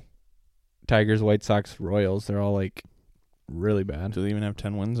terrible. Tigers, White Sox, Royals, they're all like really bad. Do they even have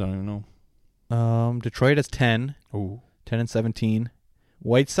 10 wins? I don't even know. Detroit has 10. Oh, 10-17.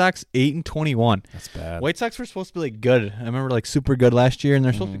 White Sox 8-21. that's bad. White Sox were supposed to be like good. I remember like super good last year, and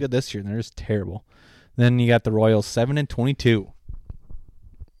they're supposed to be good this year, and they're just terrible. Then you got the Royals 7-22.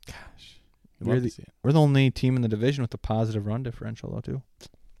 Gosh, We're the only team in the division with a positive run differential though too.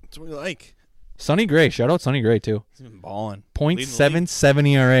 That's what we like. Sonny Gray, shout out Sonny Gray too. He's been balling. .77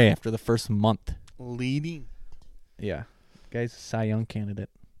 ERA after the first month. Leading. Yeah, guy's a Cy Young candidate.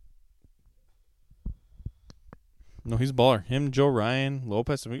 No, he's a baller. Him, Joe Ryan,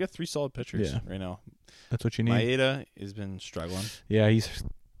 Lopez. And we got 3 solid pitchers right now. That's what you need. Maeda has been struggling. Yeah, I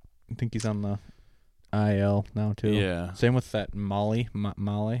think he's on the IL now too. Yeah. Same with that Molly. I don't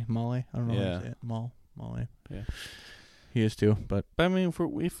know how to say it. Molly. Yeah. He is too, but I mean,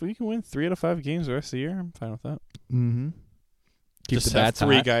 if we can win 3 out of 5 games the rest of the year, I'm fine with that. mm-hmm. Keep Just the have bats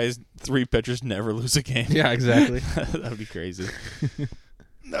 3 hot. guys, 3 pitchers never lose a game. Yeah, exactly. That would be crazy.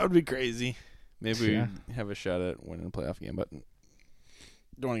 That would be crazy. Maybe we have a shot at winning a playoff game, but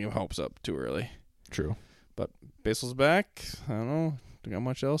don't want to give hopes up too early. True. But Basil's back. I don't know. Don't got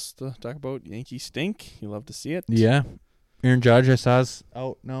much else to talk about. Yankees stink. You love to see it. Yeah. Aaron Judge, I saw, is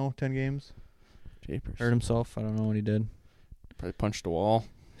out now, 10 games. Japers. Hurt himself. I don't know what he did. Probably punched a wall.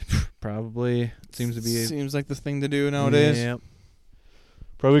 Probably. Seems like the thing to do nowadays. Yeah.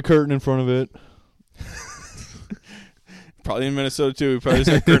 Probably curtain in front of it. Probably in Minnesota too. We probably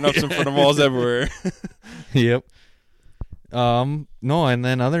start curtain ups in front of walls everywhere. Yep. No, and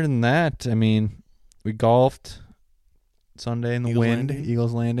then other than that, I mean, we golfed Sunday in the wind.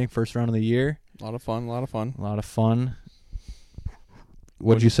 Eagles Landing, first round of the year. A lot of fun.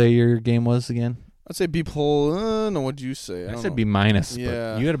 What'd you say your game was again? I'd say B pole. No, what'd you say? I said B minus.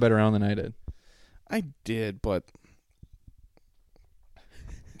 Yeah. But you had a better round than I did. I did, but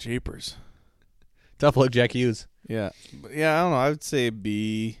Japers. Tough luck, Jack Hughes. Yeah. But yeah, I don't know. I would say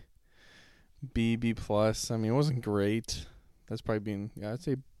B plus. I mean, it wasn't great. That's probably I'd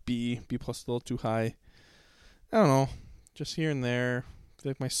say B plus, a little too high. I don't know. Just here and there. I feel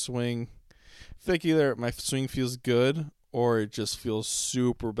like my swing, either my swing feels good or it just feels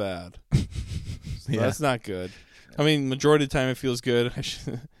super bad. So that's not good. I mean, majority of the time it feels good.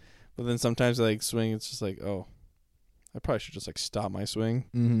 But then sometimes I swing, it's just like, oh, I probably should just stop my swing.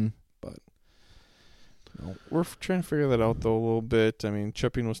 Mm-hmm. But we're trying to figure that out though a little bit. I mean,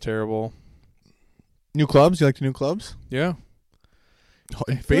 chipping was terrible. New clubs? You like the new clubs? Yeah.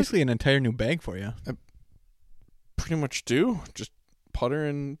 Basically an entire new bag for you. I pretty much do. Just putter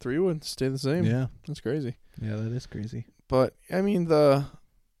and 3-wood stay the same. Yeah. That's crazy. Yeah, that is crazy. But, I mean, the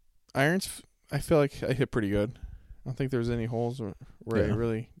irons, I feel like I hit pretty good. I don't think there was any holes where I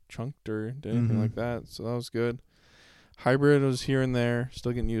really chunked or did anything like that. So that was good. Hybrid was here and there.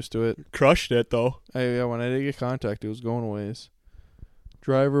 Still getting used to it. Crushed it, though. When I did get contact, it was going a ways.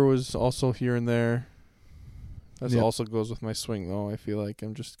 Driver was also here and there. That also goes with my swing, though. I feel like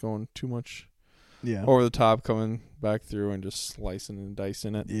I'm just going too much over the top, coming back through and just slicing and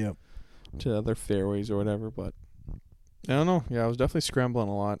dicing it to other fairways or whatever. But I don't know. Yeah, I was definitely scrambling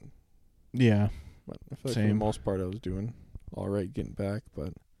a lot. Yeah. But I feel like for the most part I was doing all right getting back.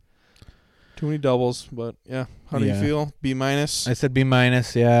 But too many doubles. But, yeah. How do you feel? B minus? I said B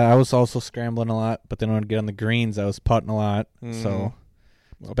minus, yeah. I was also scrambling a lot. But then when I would get on the greens, I was putting a lot. So,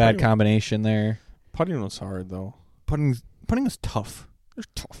 bad combination there. Putting was hard, though. Putting was tough. It's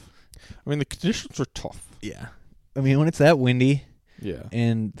tough. I mean, the conditions were tough. Yeah. I mean, when it's that windy. Yeah.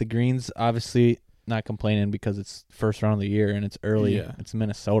 And the greens, obviously, not complaining because it's first round of the year and it's early. Yeah. It's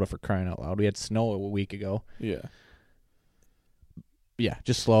Minnesota, for crying out loud. We had snow a week ago. Yeah. Yeah,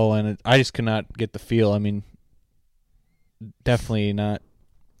 just slow. And I just could not get the feel. I mean, definitely not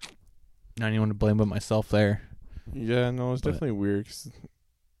anyone to blame but myself there. Yeah, no, it's definitely weird. 'Cause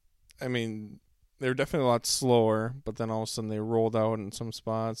I mean, they were definitely a lot slower, but then all of a sudden they rolled out in some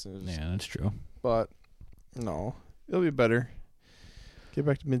spots. Yeah, that's true. But no, it'll be better. Get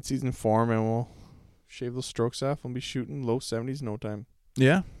back to midseason form, and we'll shave those strokes off. We'll be shooting low 70s in no time.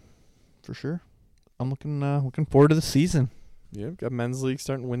 Yeah, for sure. I'm looking forward to the season. Yep, got men's league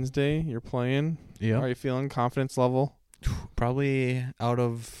starting Wednesday. You're playing. Yeah, How are you feeling? Confidence level? probably out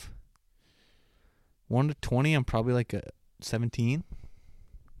of 1 to 20, I'm probably like a 17.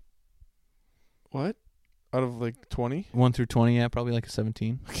 What? Out of like 20? 1 through 20, yeah, probably like a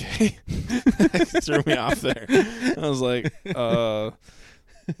 17. Okay. Threw me off there. I was like, all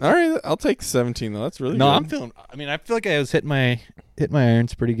right, I'll take 17 though. That's really No, good. I'm feeling. I mean, I feel like I was hitting my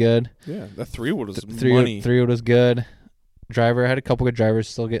irons pretty good. Yeah, that 3 wood was Three money. wood was good. Driver, I had a couple good drivers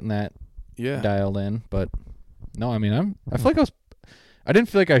still getting that Yeah. dialed in, but no, I mean, I feel like I didn't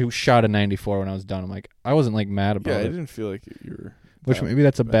feel like I shot a 94 when I was done. I'm like, I wasn't like mad about Yeah, I it. didn't feel like you were. Which that maybe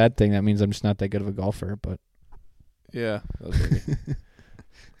that's a bad. bad thing. That means I'm just not that good of a golfer. But Yeah. That was maybe.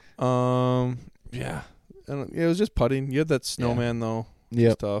 Yeah. It was just putting. You had that snowman though.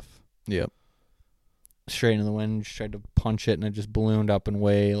 yep, It's tough. straight into the wind. Just tried to punch it, and it just ballooned up and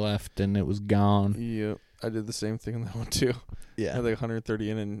way left, and it was gone. Yep. I did the same thing on that one too. I had like 130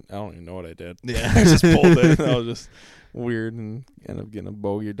 in, and I don't even know what I did. Yeah. I just pulled it. That was just weird, and ended up getting a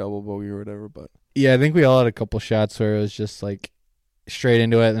bogey, or double bogey, or whatever. But Yeah, I think we all had a couple shots where it was just like straight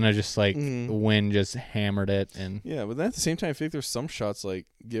into it, and I just like Mhm. the wind just hammered it, and yeah, but then at the same time, I think there's some shots like,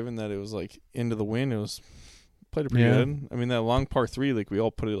 given that it was like into the wind, it was played it pretty Yeah. good. I mean, that long par 3, like we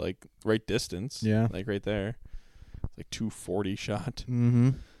all put it like right distance. Yeah. like right there, like 240 shot. mm-hmm.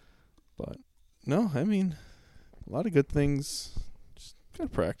 But no, I mean, a lot of good things. Just gotta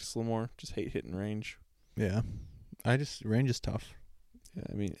practice a little more. Just hate hitting range. Yeah, range is tough. Yeah,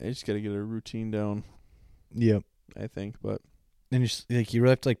 I mean, I just gotta get a routine down. Yep. I think, but And you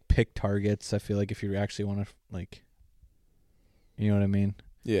really have to like pick targets. I feel like if you actually want to like, you know what I mean.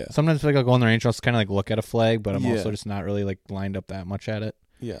 yeah, Sometimes I feel like I'll go on the range, I'll just kind of like look at a flag, but I'm Yeah. also just not really like lined up that much at it.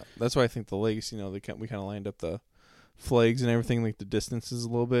 yeah. That's why I think the lakes, we kind of lined up the flags and everything, like the distances a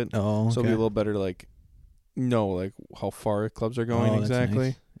little bit. Oh, So it'll be a little better to like know like how far clubs are going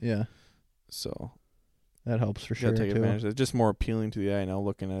exactly. Yeah, So that helps for you sure gotta take too. advantage of it. It's just more appealing to the eye now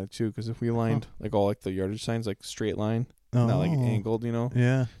looking at it too. Because if we lined like all like the yardage signs like straight line, Oh, not like angled,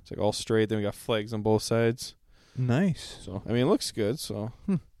 Yeah, it's like all straight. Then we got flags on both sides. nice. So I mean, it looks good. So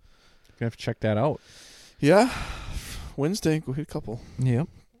Gonna have to check that out. yeah, Wednesday go hit a couple. Yep.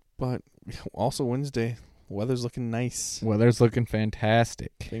 But also Wednesday, weather's looking nice. Weather's looking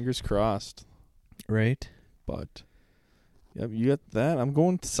fantastic. Fingers crossed. Right. But yeah, you got that. I'm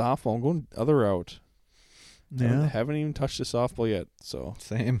going to softball. I'm going other route. I haven't even touched the softball yet, so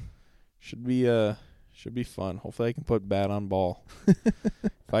Same. should be fun. Hopefully, I can put bat on ball.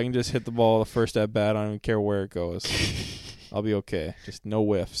 If I can just hit the ball the first at bat, I don't even care where it goes. I'll be okay. Just no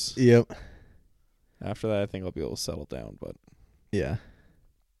whiffs. Yep. After that, I think I'll be able to settle down. But Yeah.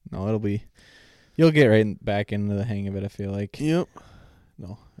 No, you'll get right back into the hang of it, I feel like. yep.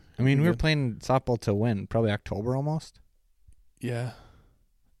 No. I mean, we were Good. playing softball till when? Probably October almost? Yeah.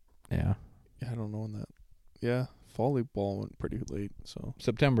 Yeah. Yeah. I don't know when that. Yeah. Volleyball went pretty late. So.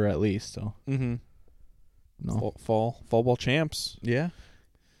 September at least, so. Mm-hmm. No. Fall ball champs. Yeah.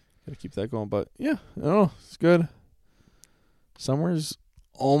 Gotta keep that going. But yeah, I don't know. It's good. Summer's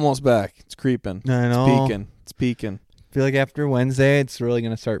almost back. It's creeping. I know. It's peaking. I feel like after Wednesday, it's really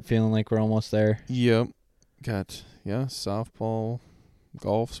going to start feeling like we're almost there. Yep. Got softball,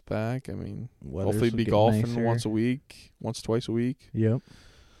 golf's back. I mean, Weathers hopefully will be get golfing nicer. once, twice a week. Yep.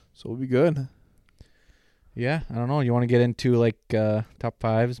 So we'll be good. Yeah, I don't know. You want to get into like top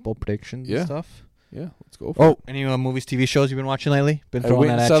fives, bowl predictions Yeah. and stuff? Yeah, let's go for Oh, it. any movies, TV shows you've been watching lately? Been I throwing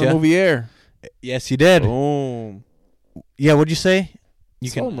went and that saw at the you? movie Air. Yes, you did. Boom. Yeah, what'd you say? You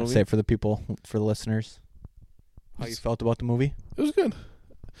Solid can movie. say it for the people, for the listeners. How you felt about the movie? It was good.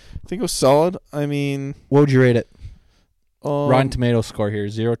 I think it was solid. I mean, What would you rate it? Rotten um, Tomatoes score here,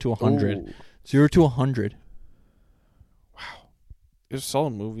 0 to 100. ooh, 0 to 100. it was a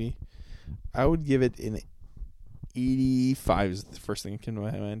solid movie. I would give it an 85 is the first thing that came to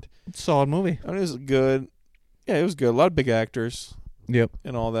my mind. Solid movie. I mean, it was good. Yeah, it was good. A lot of big actors Yep.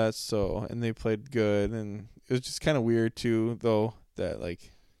 and all that. So, and they played good. And it was just kind of weird too, though, that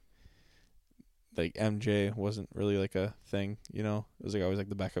like MJ wasn't really like a thing. You know, it was like always like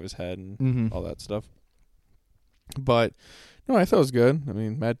the back of his head and Mm-hmm. all that stuff. But no, I thought it was good. I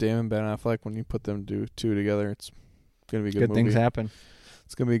mean, Matt Damon, Ben Affleck. When you put them two together, it's gonna be a good, Good movie. things happen.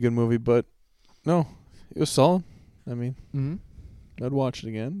 It's gonna be a good movie. But no, it was solid. I mean, Mm-hmm. I'd watch it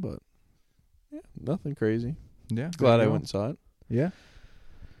again, but yeah, nothing crazy. Yeah. Glad there I you went and saw it. go. Yeah.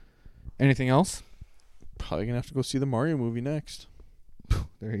 Anything else? Probably gonna have to go see the Mario movie next.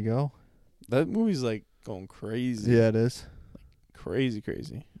 There you go. That movie's like going crazy. Yeah, it is. Crazy.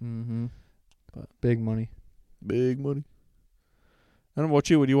 Mm-hmm. But big money. Big money. I don't know about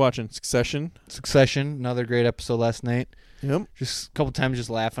you. What are you watching? Succession? Succession, another great episode last night. Yep. Just a couple times just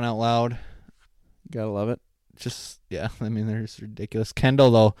laughing out loud. Gotta love it. Just, yeah, I mean, they're just ridiculous.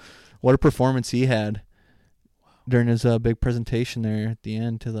 Kendall, though, what a performance he had during his big presentation there at the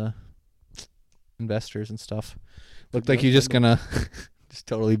end to the investors and stuff. Looked like he was just going to just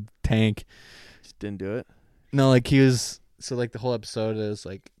totally tank. Just didn't do it. No, like he was, so like the whole episode is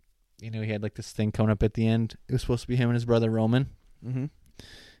like, you know, he had like this thing coming up at the end. It was supposed to be him and his brother Roman. Mm-hmm.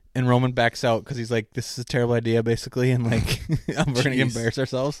 And Roman backs out because he's like, this is a terrible idea, basically, and like, we're going to embarrass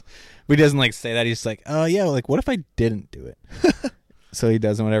ourselves. But he doesn't like say that. He's just like, oh, yeah, like, what if I didn't do it? So he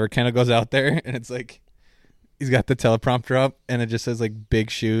doesn't, whatever. Kendall goes out there, and it's like, he's got the teleprompter up, and it just says, like, big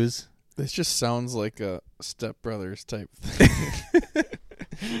shoes. This just sounds like a Step Brothers type thing.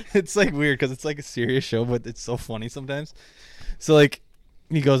 It's, like, weird because it's, like, a serious show, but it's so funny sometimes. So, like,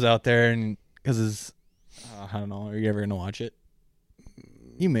 he goes out there, and because his, I don't know, are you ever going to watch it?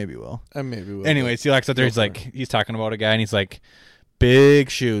 You maybe will. I maybe will. Anyways, he walks out there. He's like, he's talking about a guy, and he's like, big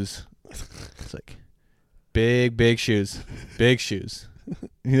shoes. It's like, big shoes, big shoes.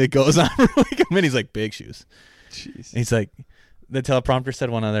 And he like goes on for like a minute. He's like, big shoes. Jeez. And he's like, the teleprompter said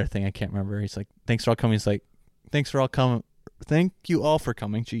one other thing. I can't remember. He's like, thanks for all coming. He's like, thanks for all coming. Thank you all for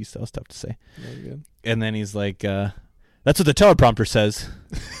coming. Jeez, that was tough to say. Very good. And then he's like, that's what the teleprompter says.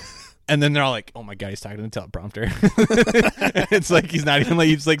 And then they're all like, oh my God, he's talking to the teleprompter. It's like, he's not even like,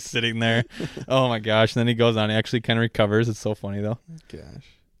 he's like sitting there. Oh my gosh. And then he goes on. He actually kind of recovers. It's so funny though.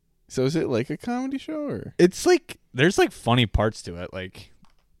 Gosh. So is it like a comedy show or? It's like, there's like funny parts to it. Like,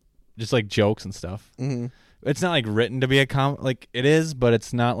 just like jokes and stuff. Mm-hmm. It's not like written to be a like it is, but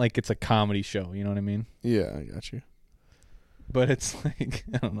it's not like it's a comedy show. You know what I mean? Yeah, I got you. But it's like,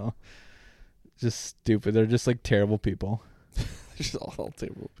 I don't know. Just stupid. They're just like terrible people. Just all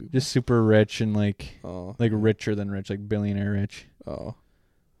terrible people. Just super rich and like Oh. like richer than rich, like billionaire rich. Oh.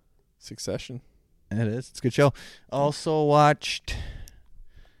 Succession. It is. It's a good show. Also watched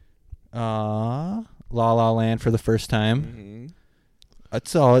La La Land for the first time. Mm-hmm. It's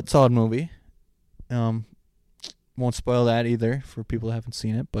solid movie. Won't spoil that either for people that haven't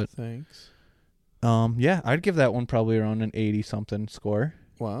seen it, but Thanks. yeah, I'd give that one probably around an 80 something score.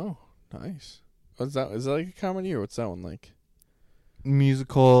 Wow. Nice. What's that? Is that like a comedy or what's that one like?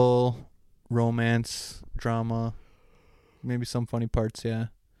 Musical, romance, drama, maybe some funny parts, yeah.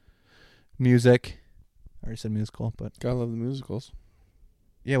 Music. I already said musical, but Gotta love the musicals.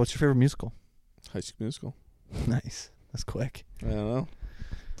 yeah, what's your favorite musical? High School Musical. Nice. That's quick. I don't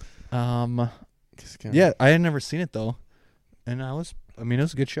know. Yeah, I had never seen it though. And it was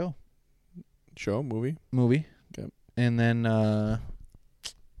a good show. Show, movie. Okay. And then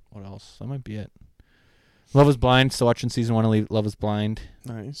what else? That might be it. Love is Blind. Still watching season 1 of Love is Blind.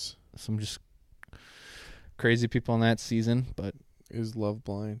 Nice. Some just crazy people in that season, but Is love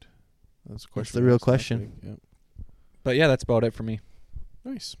blind? That's a question. That's the real question. Yep. But yeah, that's about it for me.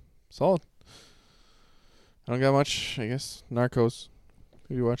 Nice. Solid. I don't got much, I guess. Narcos.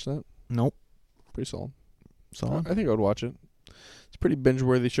 Have you watched that? Nope. Pretty solid. Solid. I think I would watch it. It's a pretty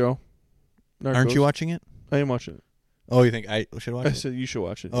binge-worthy show. Narcos. Aren't you watching it? I am watching it. Oh, you think I should watch I it? said you should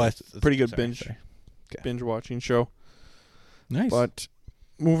watch it. Oh, It's that's pretty good sorry, binge. sorry. Okay. Binge-watching show. Nice. But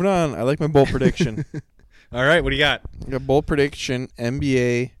moving on, I like my bold prediction. All right, what do you got? I got bold prediction.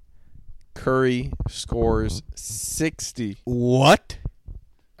 NBA Curry scores 60. What?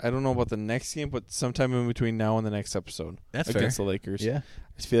 I don't know about the next game, but sometime in between now and the next episode That's against fair. the Lakers. Yeah,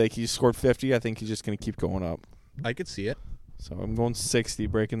 I just feel like he scored 50. I think he's just going to keep going up. I could see it. So I'm going 60,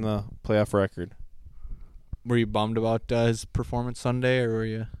 breaking the playoff record. Were you bummed about his performance Sunday, or were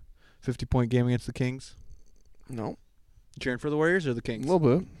you 50-point game against the Kings? No. Cheering for the Warriors or the A Kings? little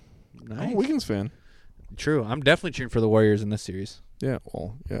bit. Nice. I'm a Wiggins fan. True. I'm definitely cheering for the Warriors in this series. Yeah,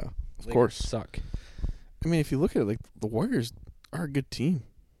 well, yeah. Of Lakers course. suck. I mean, if you look at it, like, the Warriors are a good team.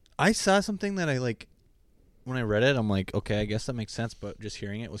 I saw something that I like when I read it. I'm like, okay, I guess that makes sense, but just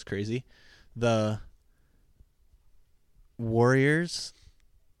hearing it was crazy. The Warriors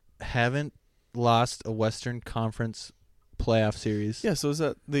haven't lost a Western Conference playoff series. Yeah, so is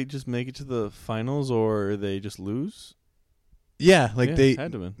that they just make it to the finals or they just lose? Yeah, like Yeah, they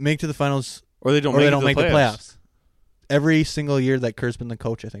had to win. make to the finals Or they don't or make, they it don't to make the the playoffs. playoffs. Every single year that Kerr's been the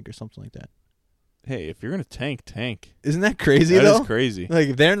coach, I think, or something like that. Hey, if you're going to tank. Isn't that crazy, That though? is crazy. Like,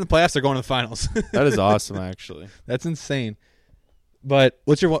 if they're in the playoffs, they're going to the finals. That is awesome, actually. That's insane. But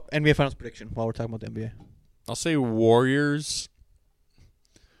what's your NBA Finals prediction while we're talking about the NBA? I'll say Warriors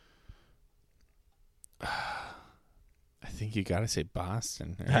I think you got to say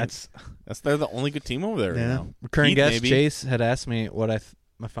Boston. Right? That's they're the only good team over there right now. Recurring Heat, guest maybe. Chase had asked me what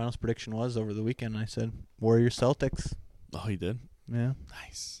my finals prediction was over the weekend. And I said Warriors Celtics. Oh, he did? Yeah,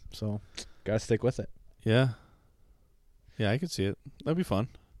 Nice. so gotta stick with it. Yeah. Yeah, I could see it. That'd be fun.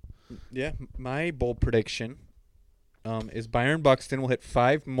 Yeah, my bold prediction is Byron Buxton will hit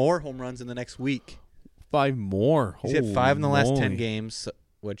 5 more home runs in the next week. 5 more. He's hit 5 in the last 10 moly. games,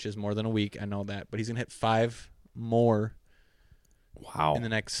 which is more than a week. I know that, but he's gonna hit 5 more Wow. in the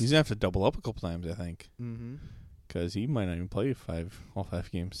next. He's going to have to double up a couple times, I think, Mm-hmm. because he might not even play all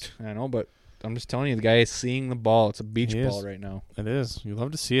 5 games. I know, but I'm just telling you, the guy is seeing the ball. It's a beach He ball is. right now. It is. You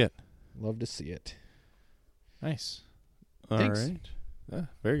love to see it. Love to see it. Nice. All Thanks. right. Yeah,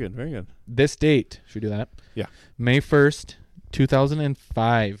 very good. Very good. This date, should we do that? Yeah. May 1st,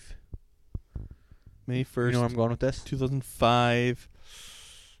 2005. May 1st, You know where I'm going with this? 2005.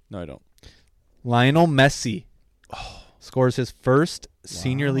 No, I don't. Lionel Messi scores his first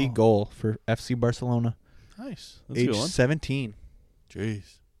senior Wow. league goal for FC Barcelona, Nice. That's a age good one. 17.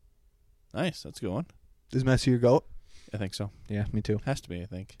 Jeez. Nice. That's a good one. Is Messi your GOAT? I think so. Yeah, me too. Has to be, I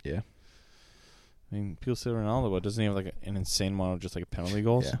think. Yeah. I mean, people say Ronaldo, but doesn't he have like an insane amount of just like penalty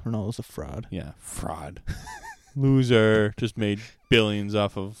goals? Yeah, Ronaldo's a fraud. Yeah. Fraud. Loser. Just made billions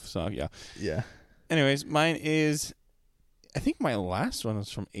off of soccer. Yeah. Yeah. Anyways, mine is, I think my last one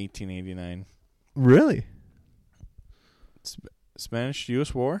was from 1889. Really?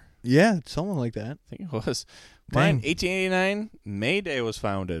 Spanish-U.S. War? Yeah, someone like that. I think it was. Mine, Dang. 1889, May Day was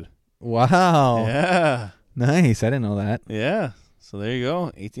founded. Wow. Yeah. Nice. I didn't know that. Yeah. So there you go.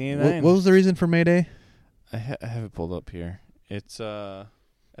 1889. What was the reason for May Day? I have it pulled up here. It's I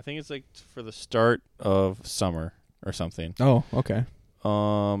think it's like for the start of summer or something. Oh, okay.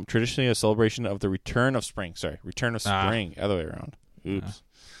 Traditionally a celebration of the return of spring. Sorry, return of Ah. spring. Other way around. Oops.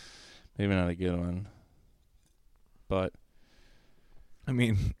 Maybe not a good one. But I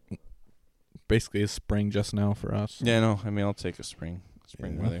mean, basically it's spring just now for us. yeah, no. I mean, I'll take a spring Yeah.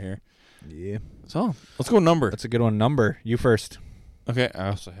 weather here. Yeah. So let's go number. That's a good one. Number. You first. Okay, I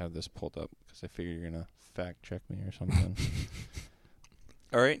also have this pulled up because I figure you're gonna fact check me or something.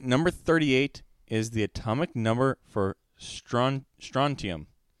 All right, number 38 is the atomic number for strontium.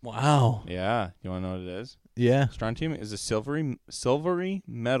 Wow. Yeah, you want to know what it is? Yeah. Strontium is a silvery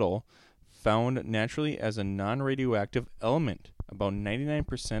metal found naturally as a non-radioactive element. About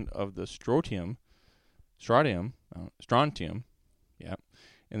 99% of the strontium, yeah,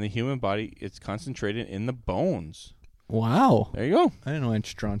 in the human body, it's concentrated in the bones. Wow. There you go. I didn't know I had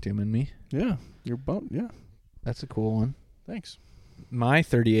strontium in me. Yeah, your bone. Yeah, That's a cool one. thanks. My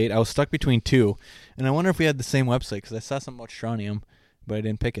 38, I was stuck between 2, and I wonder if we had the same website because I saw something about strontium, but I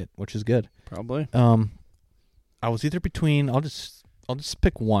didn't pick it, which is good. Probably. I was either between. I'll just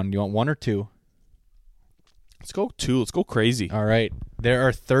pick one. Do you want 1 or 2? Let's go 2. Let's go crazy. All right. There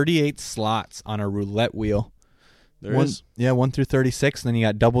are 38 slots on a roulette wheel. There is. Yeah, 1 through 36. And then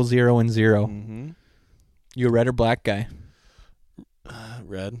you got 00 and 0. Mm-hmm. You a red or black guy?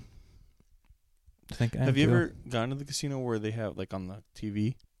 Red. I think I Have you too. ever gone to the casino where they have like on the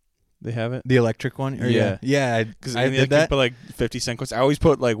TV? They have it. The electric one? Or Yeah. Yeah, Because I did that. Put like 50-cent coins. I always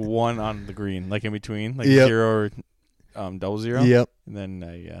put like 1 on the green, like in between, like Yep. 0 or 00. Yep. And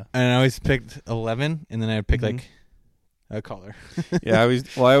then yeah, And I always picked 11, and then I'd pick Mhm. like a color. yeah.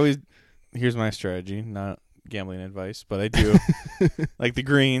 I always. Here's my strategy, not gambling advice, but I do like the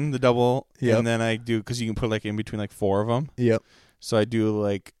green, the double, Yep. and then I do because you can put like in between like 4 of them. Yep. So I do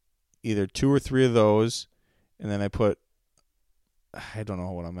like either 2 or 3 of those, and then I put. I don't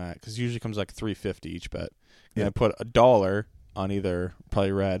know what I'm at because usually comes like $3.50 each bet. And I Yep. put $1 on either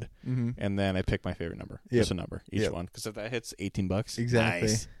probably red, Mm-hmm. and then I pick my favorite number, Yep. just a number each Yep. one. Because if that hits $18, Exactly.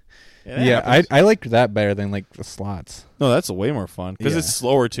 Nice. Yeah, happens. I liked that better than like the slots. No, that's way more fun because Yeah. it's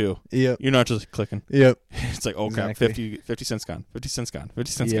slower too. Yep. You're not just clicking. Yep. It's like, oh crap, Exactly. 50 cents gone, 50 cents gone,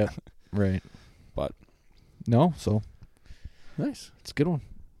 50 cents Yep. gone. Right. But No, so nice. it's a good one.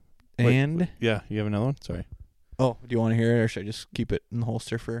 Wait, And yeah, you have another one. Sorry, oh, do you want to hear it, or should I just keep it in the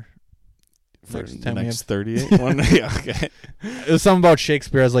holster for? for Next the time we next have- 38 one. Yeah, okay. It was something about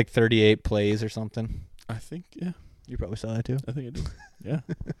Shakespeare has like 38 plays or something. I think yeah, You probably saw that too. I think I do. Yeah,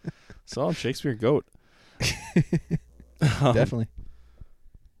 solid Shakespeare goat. Definitely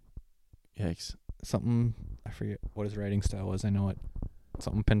Yikes. something. I forget what his writing style was. I know it.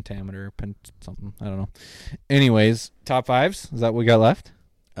 Something pentameter, something. I don't know. Anyways, top 5s. Is that what we got left?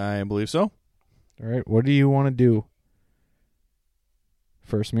 I believe so. All right. What do you want to do?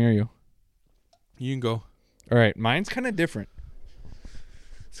 First, me or you? You can go. All right. Mine's kind of different.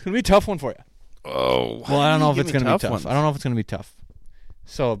 It's gonna be a tough one for you. Oh, Well, I don't know if it's going gonna to be tough. I don't know if it's gonna be tough.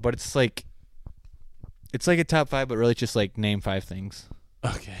 So, but it's like It's like a top 5, but really it's just like name 5 things.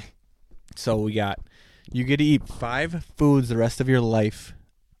 Okay. So you get to eat 5 foods the rest of your life.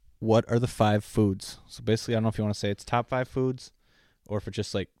 What are the 5 foods? So basically, I don't know if you want to say it's top 5 foods, or if it's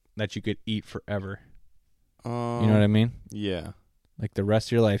just like that you could eat forever. You know what I mean? Yeah. Like the rest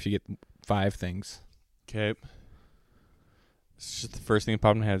of your life, you get 5 things. Okay. It's just the first thing that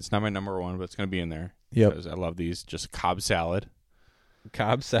popped in my head. It's not my number one, but it's going to be in there. Yep. Because I love these. Just Cobb salad.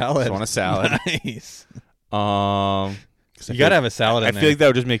 Cobb salad. Just want a salad. Nice. You You got to have a salad in I there. feel like that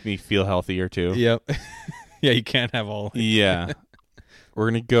would just make me feel healthier, too. Yep. Yeah, you can't have all. Yeah. We're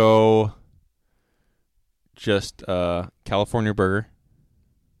going to go just California burger.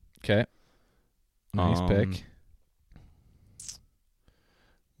 Okay. Nice pick.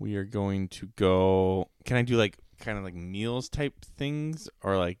 We are going to go. Can I do like kind of like meals type things,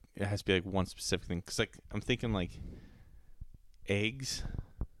 or like it has to be like one specific thing? Because like I'm thinking like eggs.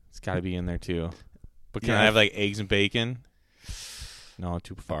 It's got to be in there too. But can I have like eggs and bacon? No,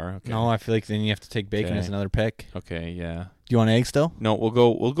 too far. Okay. No, I feel like then you have to take bacon Okay. as another pick. Okay. Yeah. Do you want eggs still? No, we'll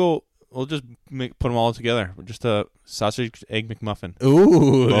go. We'll just put them all together. Just a sausage egg McMuffin.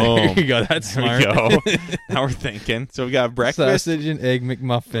 Ooh, there Boom. you go. That's There smart. we go. Now we're thinking. So we got breakfast. Sausage and egg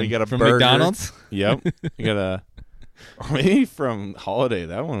McMuffin. We got a from burger. McDonald's Yep. We got a, or maybe from Holiday.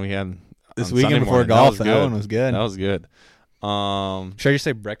 That one we had this on weekend Sunday before morning. golf. That good. one was good. That was good. Should I just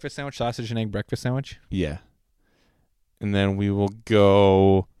say breakfast sandwich, sausage and egg breakfast sandwich? Yeah. And then we will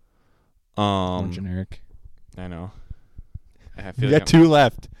go. More generic. I know. I You feel got like 2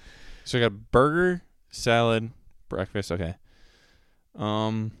 left. so I got burger, salad, breakfast. Okay.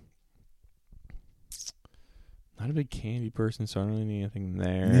 Not a big candy person, so I don't really need anything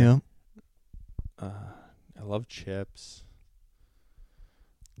there. I love chips.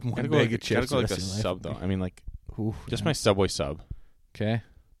 One Gotta bag go of chips. Gotta go like the a rest of your sub life. though. I mean like Ooh, just yeah. my Subway sub. Okay.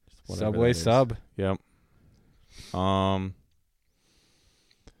 Whatever Subway that is. sub. Yep.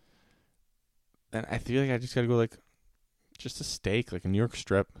 Then I feel like I just gotta go like just a steak, like a New York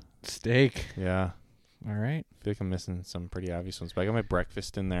strip. Steak. Yeah. All right. I feel like I'm missing some pretty obvious ones. But I got my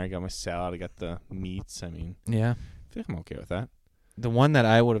breakfast in there, I got my salad, I got the meats. I mean, Yeah. I feel like I'm okay with that. The one that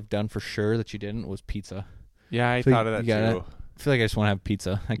I would have done for sure that you didn't was pizza. Yeah, I So thought of that you got too. I feel like I just want to have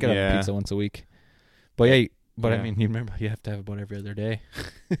pizza. I could Yeah. have pizza once a week. But yeah, but I Yeah. mean, you remember you have to have about every other day.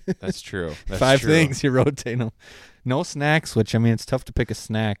 That's true. That's 5 true. things you rotate them. No snacks, which I mean, it's tough to pick a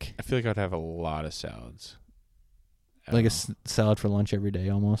snack. I feel like I'd have a lot of salads. I Like a don't know. salad for lunch every day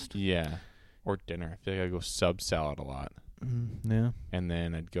almost. Yeah. Or dinner. I feel like I'd go sub salad a lot. Yeah. And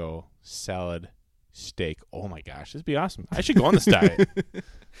then I'd go salad, steak. Oh my gosh, this would be awesome. I should go on this diet.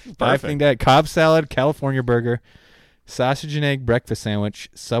 Five thing diet: Cobb salad, California burger, sausage and egg breakfast sandwich,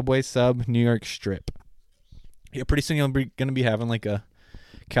 Subway sub, New York strip. Yeah, pretty soon you're gonna be having like a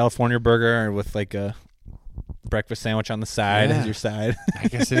California burger with like a breakfast sandwich on the side Yeah. as your side. I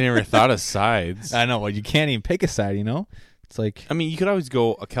guess I never thought of sides. I know. Well, you can't even pick a side. You know, it's like I mean, you could always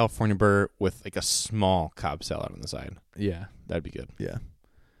go a California burger with like a small Cobb salad on the side. yeah, That'd be good. yeah.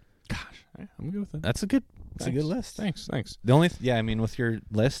 Gosh, I'm good with it. That's a good. That's a good Thanks. list. Thanks. The only yeah, I mean, with your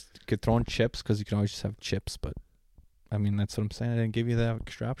list, you could throw in chips because you can always just have chips. But I mean, that's what I'm saying. I didn't give you that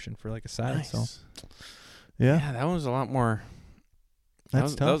extra option for like a side. Nice. So yeah, Yeah, that one was a lot more.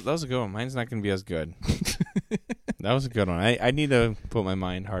 that's tough. That was a good one. Mine's not going to be as good. That was a good one. I need to put my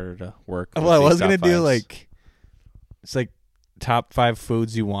mind harder to work. with Well, I these was gonna top do fives. like it's like top 5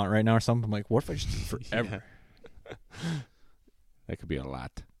 foods you want right now or something. I'm like, what if I just did forever? Yeah. That could be a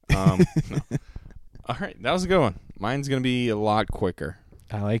lot. No. All right, that was a good one. Mine's going to be a lot quicker,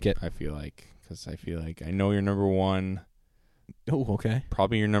 I like it. I feel like, because I feel like I know your number one, Oh, okay.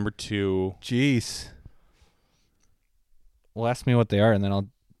 probably your number two. Jeez. Well, ask me what they are, and then I'll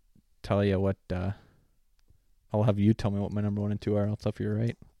tell you what. I'll have you tell me what my number 1 and 2 are. I'll tell if you're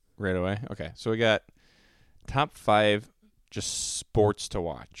right. Right away. Okay, so we got top 5 just sports to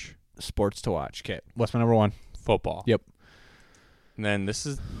watch. Sports to watch. Okay. What's my number 1? Football. Yep. And then this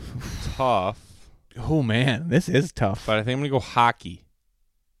is tough, Oh man, this is tough. but I think I'm going to go hockey.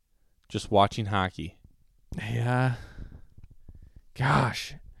 Just watching hockey. Yeah.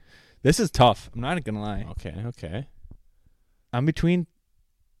 Gosh, this is tough. I'm not gonna lie. Okay. I'm between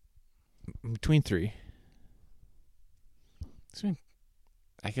 3.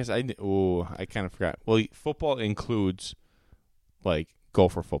 I guess I kind of forgot. Well, football includes like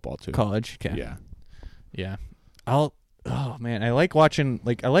Gopher football too. College. Okay. Yeah. Yeah. Oh man, I like watching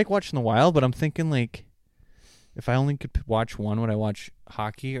the Wild, but I'm thinking like if I only could watch one, would I watch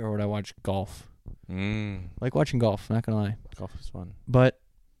hockey or would I watch golf? I like watching golf, not gonna lie. Golf is fun. But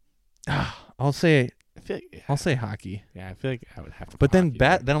I'll say I feel like, I'll say hockey. yeah, I feel like I would have to. But put then hockey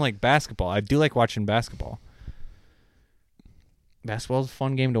there. then I'm like basketball. I do like watching basketball. Basketball is a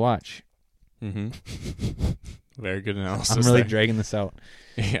fun game to watch. Mm-hmm. Very good analysis. I'm really there. dragging this out.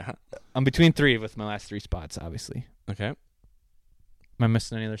 Yeah. I'm between 3 with my last 3 spots, obviously. Okay. Am I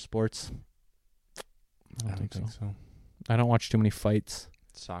missing any other sports? I don't think so. I don't watch too many fights.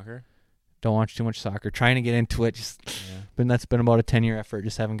 Soccer. Don't watch too much soccer. Trying to get into it, that's been about a 10-year effort.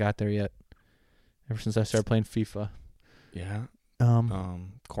 Just haven't got there yet. Ever since I started playing FIFA. Yeah.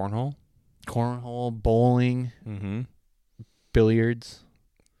 Cornhole, Cornhole. bowling, Mm-hmm. billiards,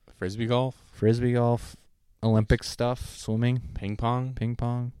 Frisbee golf. frisbee golf, Olympic stuff, swimming, Ping pong. ping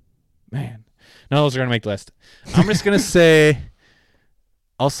pong. Man, none of those are gonna make the list. I'm just gonna say,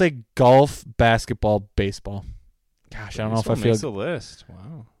 I'll say golf, basketball, baseball. Gosh, I don't know if I feel. Makes the list.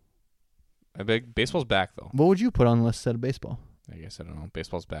 Wow. I bet baseball's back though. What would you put on the list instead of baseball? I guess I don't know.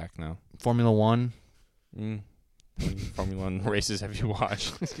 Baseball's back now. Formula One, How many Formula One races have you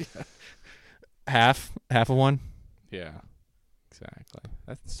watched? half of one. Yeah. Exactly.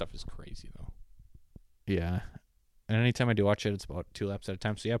 That stuff is crazy though. Yeah, and anytime I do watch it, it's about 2 laps at a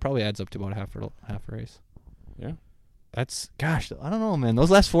time. So yeah, it probably adds up to about half a race. Yeah. That's gosh, I don't know, man.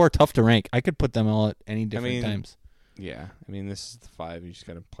 Those last 4 are tough to rank. I could put them all at any different times. Yeah. I mean, this is the 5. You just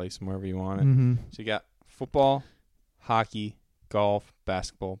got to place them wherever you want it. Mm-hmm. So you got football, hockey, golf,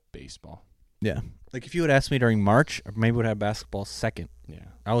 basketball, baseball. Yeah, like if you had asked me during March, I maybe would have basketball second. Yeah.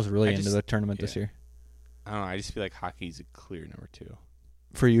 I was really I into just- the tournament this yeah. year. I don't know. I just feel like hockey's a clear number 2.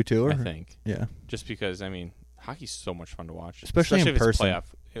 For you too, or I think. yeah, Just because, I mean, hockey's so much fun to watch. Especially in if person. it's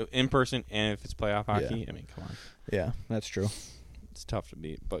playoff. In person and if it's playoff hockey. Yeah. I mean, come on. yeah, that's true. It's tough to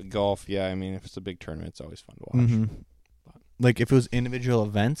beat. But golf, yeah, I mean, if it's a big tournament, it's always fun to watch. Mm-hmm. Like if it was individual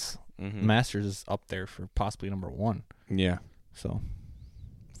events, Mm-hmm. Masters is up there for possibly number 1. Yeah. So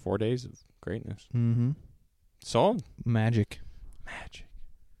 4 days of greatness. Solid. Magic.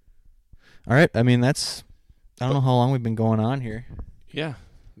 All right, I mean that's. I don't know how long we've been going on here. Yeah.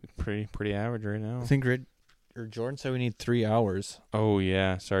 Pretty average right now. I think Jordan said we need 3 hours. Oh,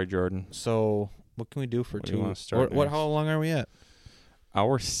 yeah. Sorry, Jordan. So what can we do for What do 2? you wanna start What? next? How long are we at?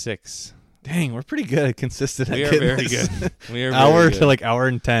 Hour 6. Dang, we're pretty good at consistent. We at are getting very this. good. We are Hour very to good. like hour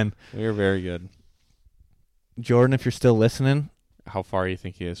and 10. We are very good. Jordan, if you're still listening, How far do you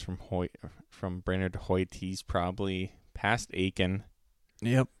think he is from Brainerd to Hoyt? He's probably past Aiken.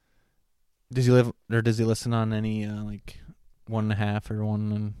 yep. Does he live or does he listen on any like 1.5 or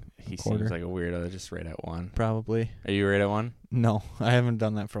 1 He quarter? seems like a weirdo. Just right at 1. Probably. Are you right at 1? No, I haven't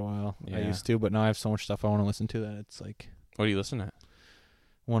done that for a while. I Yeah. used to, but now I have so much stuff I want to listen to that it's like What do you listen at?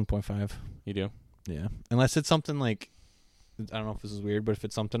 1.5. You do? Yeah, unless it's something like I don't know if this is weird, but if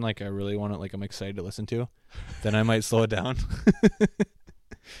it's something like I really want to, like I'm excited to listen to, then I might slow it down.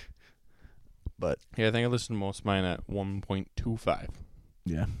 But Yeah, I think I listen to most of mine at 1.25.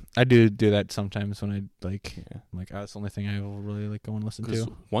 yeah, I do that sometimes when I like Yeah. I'm like that's the only thing I will really like go and listen Because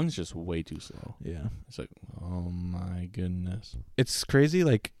to. one's just way too slow. Yeah, It's like, oh my goodness. it's crazy.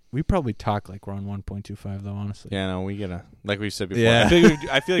 Like we probably talk like we're on 1.25 though. Honestly, Yeah, no, we gotta, like we said before. Yeah.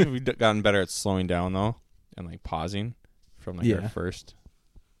 I feel like we've gotten better at slowing down though, and like pausing from like our Yeah. first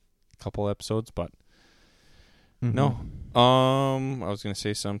couple episodes. But Mhm. no, I was gonna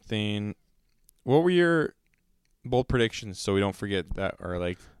say something. What were your bold predictions so we don't forget that, or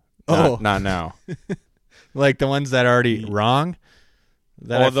like, not now? like the ones that are already wrong.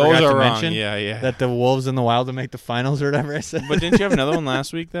 That I those forgot are to wrong. mention, Yeah. That the Wolves and the Wild to make the finals or whatever I said. But didn't you have another one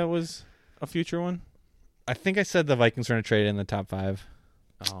last week that was a future one? I think I said the Vikings were going to trade in the top 5.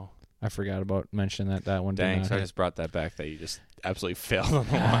 Oh, I forgot about mentioning that one. did dang! not So I hit. just brought that back. That you just absolutely failed on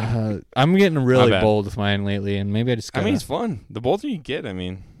the one. I'm getting really bad. bold with mine lately, and maybe I just I got mean, it's fun. The bold you get. I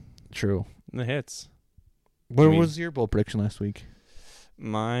mean, true. the hits. What I mean- was your bold prediction last week?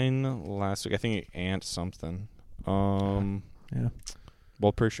 Mine last week, I think Ant something. Yeah.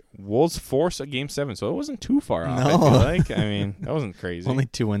 Bold prediction. Wolves force a game 7, so it wasn't too far off. I No. feel like. I mean, that wasn't crazy. Only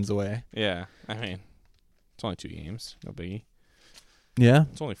 2 wins away. Yeah, I mean, it's only 2 games. No biggie. Yeah.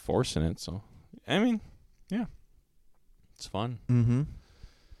 It's only forcing it, so I mean, yeah, it's fun. Mm-hmm.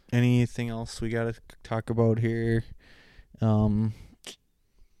 Anything else we got to talk about here?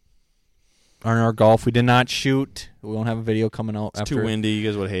 On our golf, we did not shoot. We don't have a video coming out. It's after. too windy. You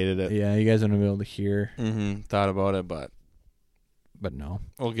guys would have hated it. Yeah, you guys wouldn't be able to hear, Mm-hmm. Thought about it, but no.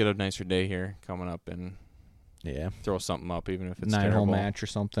 we'll get a nicer day here coming up and Yeah. throw something up, even if it's 9-hole terrible. match or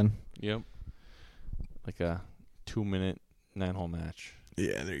something. Yep. Like a 2-minute 9-hole match.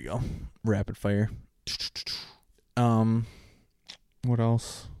 Yeah, there you go. Rapid fire. What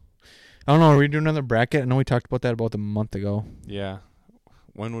else? I don't know. Are we doing another bracket? I know we talked about that about a month ago. Yeah.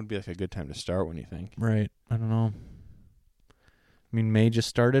 when would be like a good time to start? When you think? Right. I don't know. I mean, May just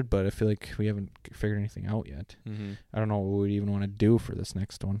started, but I feel like we haven't figured anything out yet. Mm-hmm. I don't know what we'd even want to do for this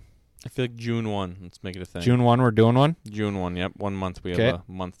next one. I feel like June 1. Let's make it a thing. June 1, we're doing one? June 1. Yep, 1 month. We Okay. have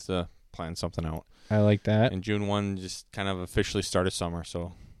a month to plan something out. I like that. And June 1 just kind of officially started summer.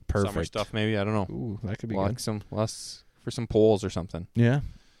 So Perfect. summer stuff maybe. I don't know. Ooh, that could be Like good. some less for some polls or something. Yeah.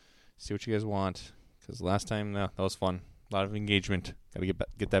 See what you guys want. Because last time that was fun. A lot of engagement. Got to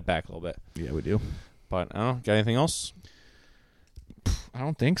get that back a little bit. Yeah, we do. But I don't know. Got anything else? I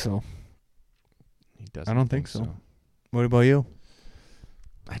don't think so. He doesn't. I don't think so. What about you?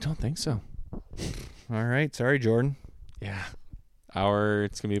 I don't think so. All right. Sorry, Jordan. Yeah.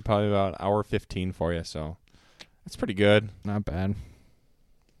 It's going to be probably about hour 15 for you. So that's pretty good. Not bad.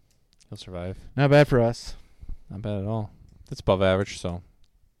 He'll survive. Not bad for us. Not bad at all. That's above average. So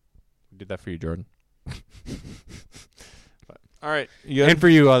we did that for you, Jordan. But, all right. You And for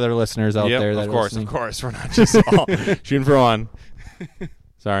you other listeners out there that of are course, listening. of course. We're not just all shooting for one.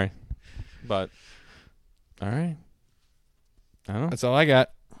 Sorry. But, all right. I don't know. That's all I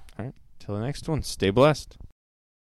got. Till the next one. Stay blessed.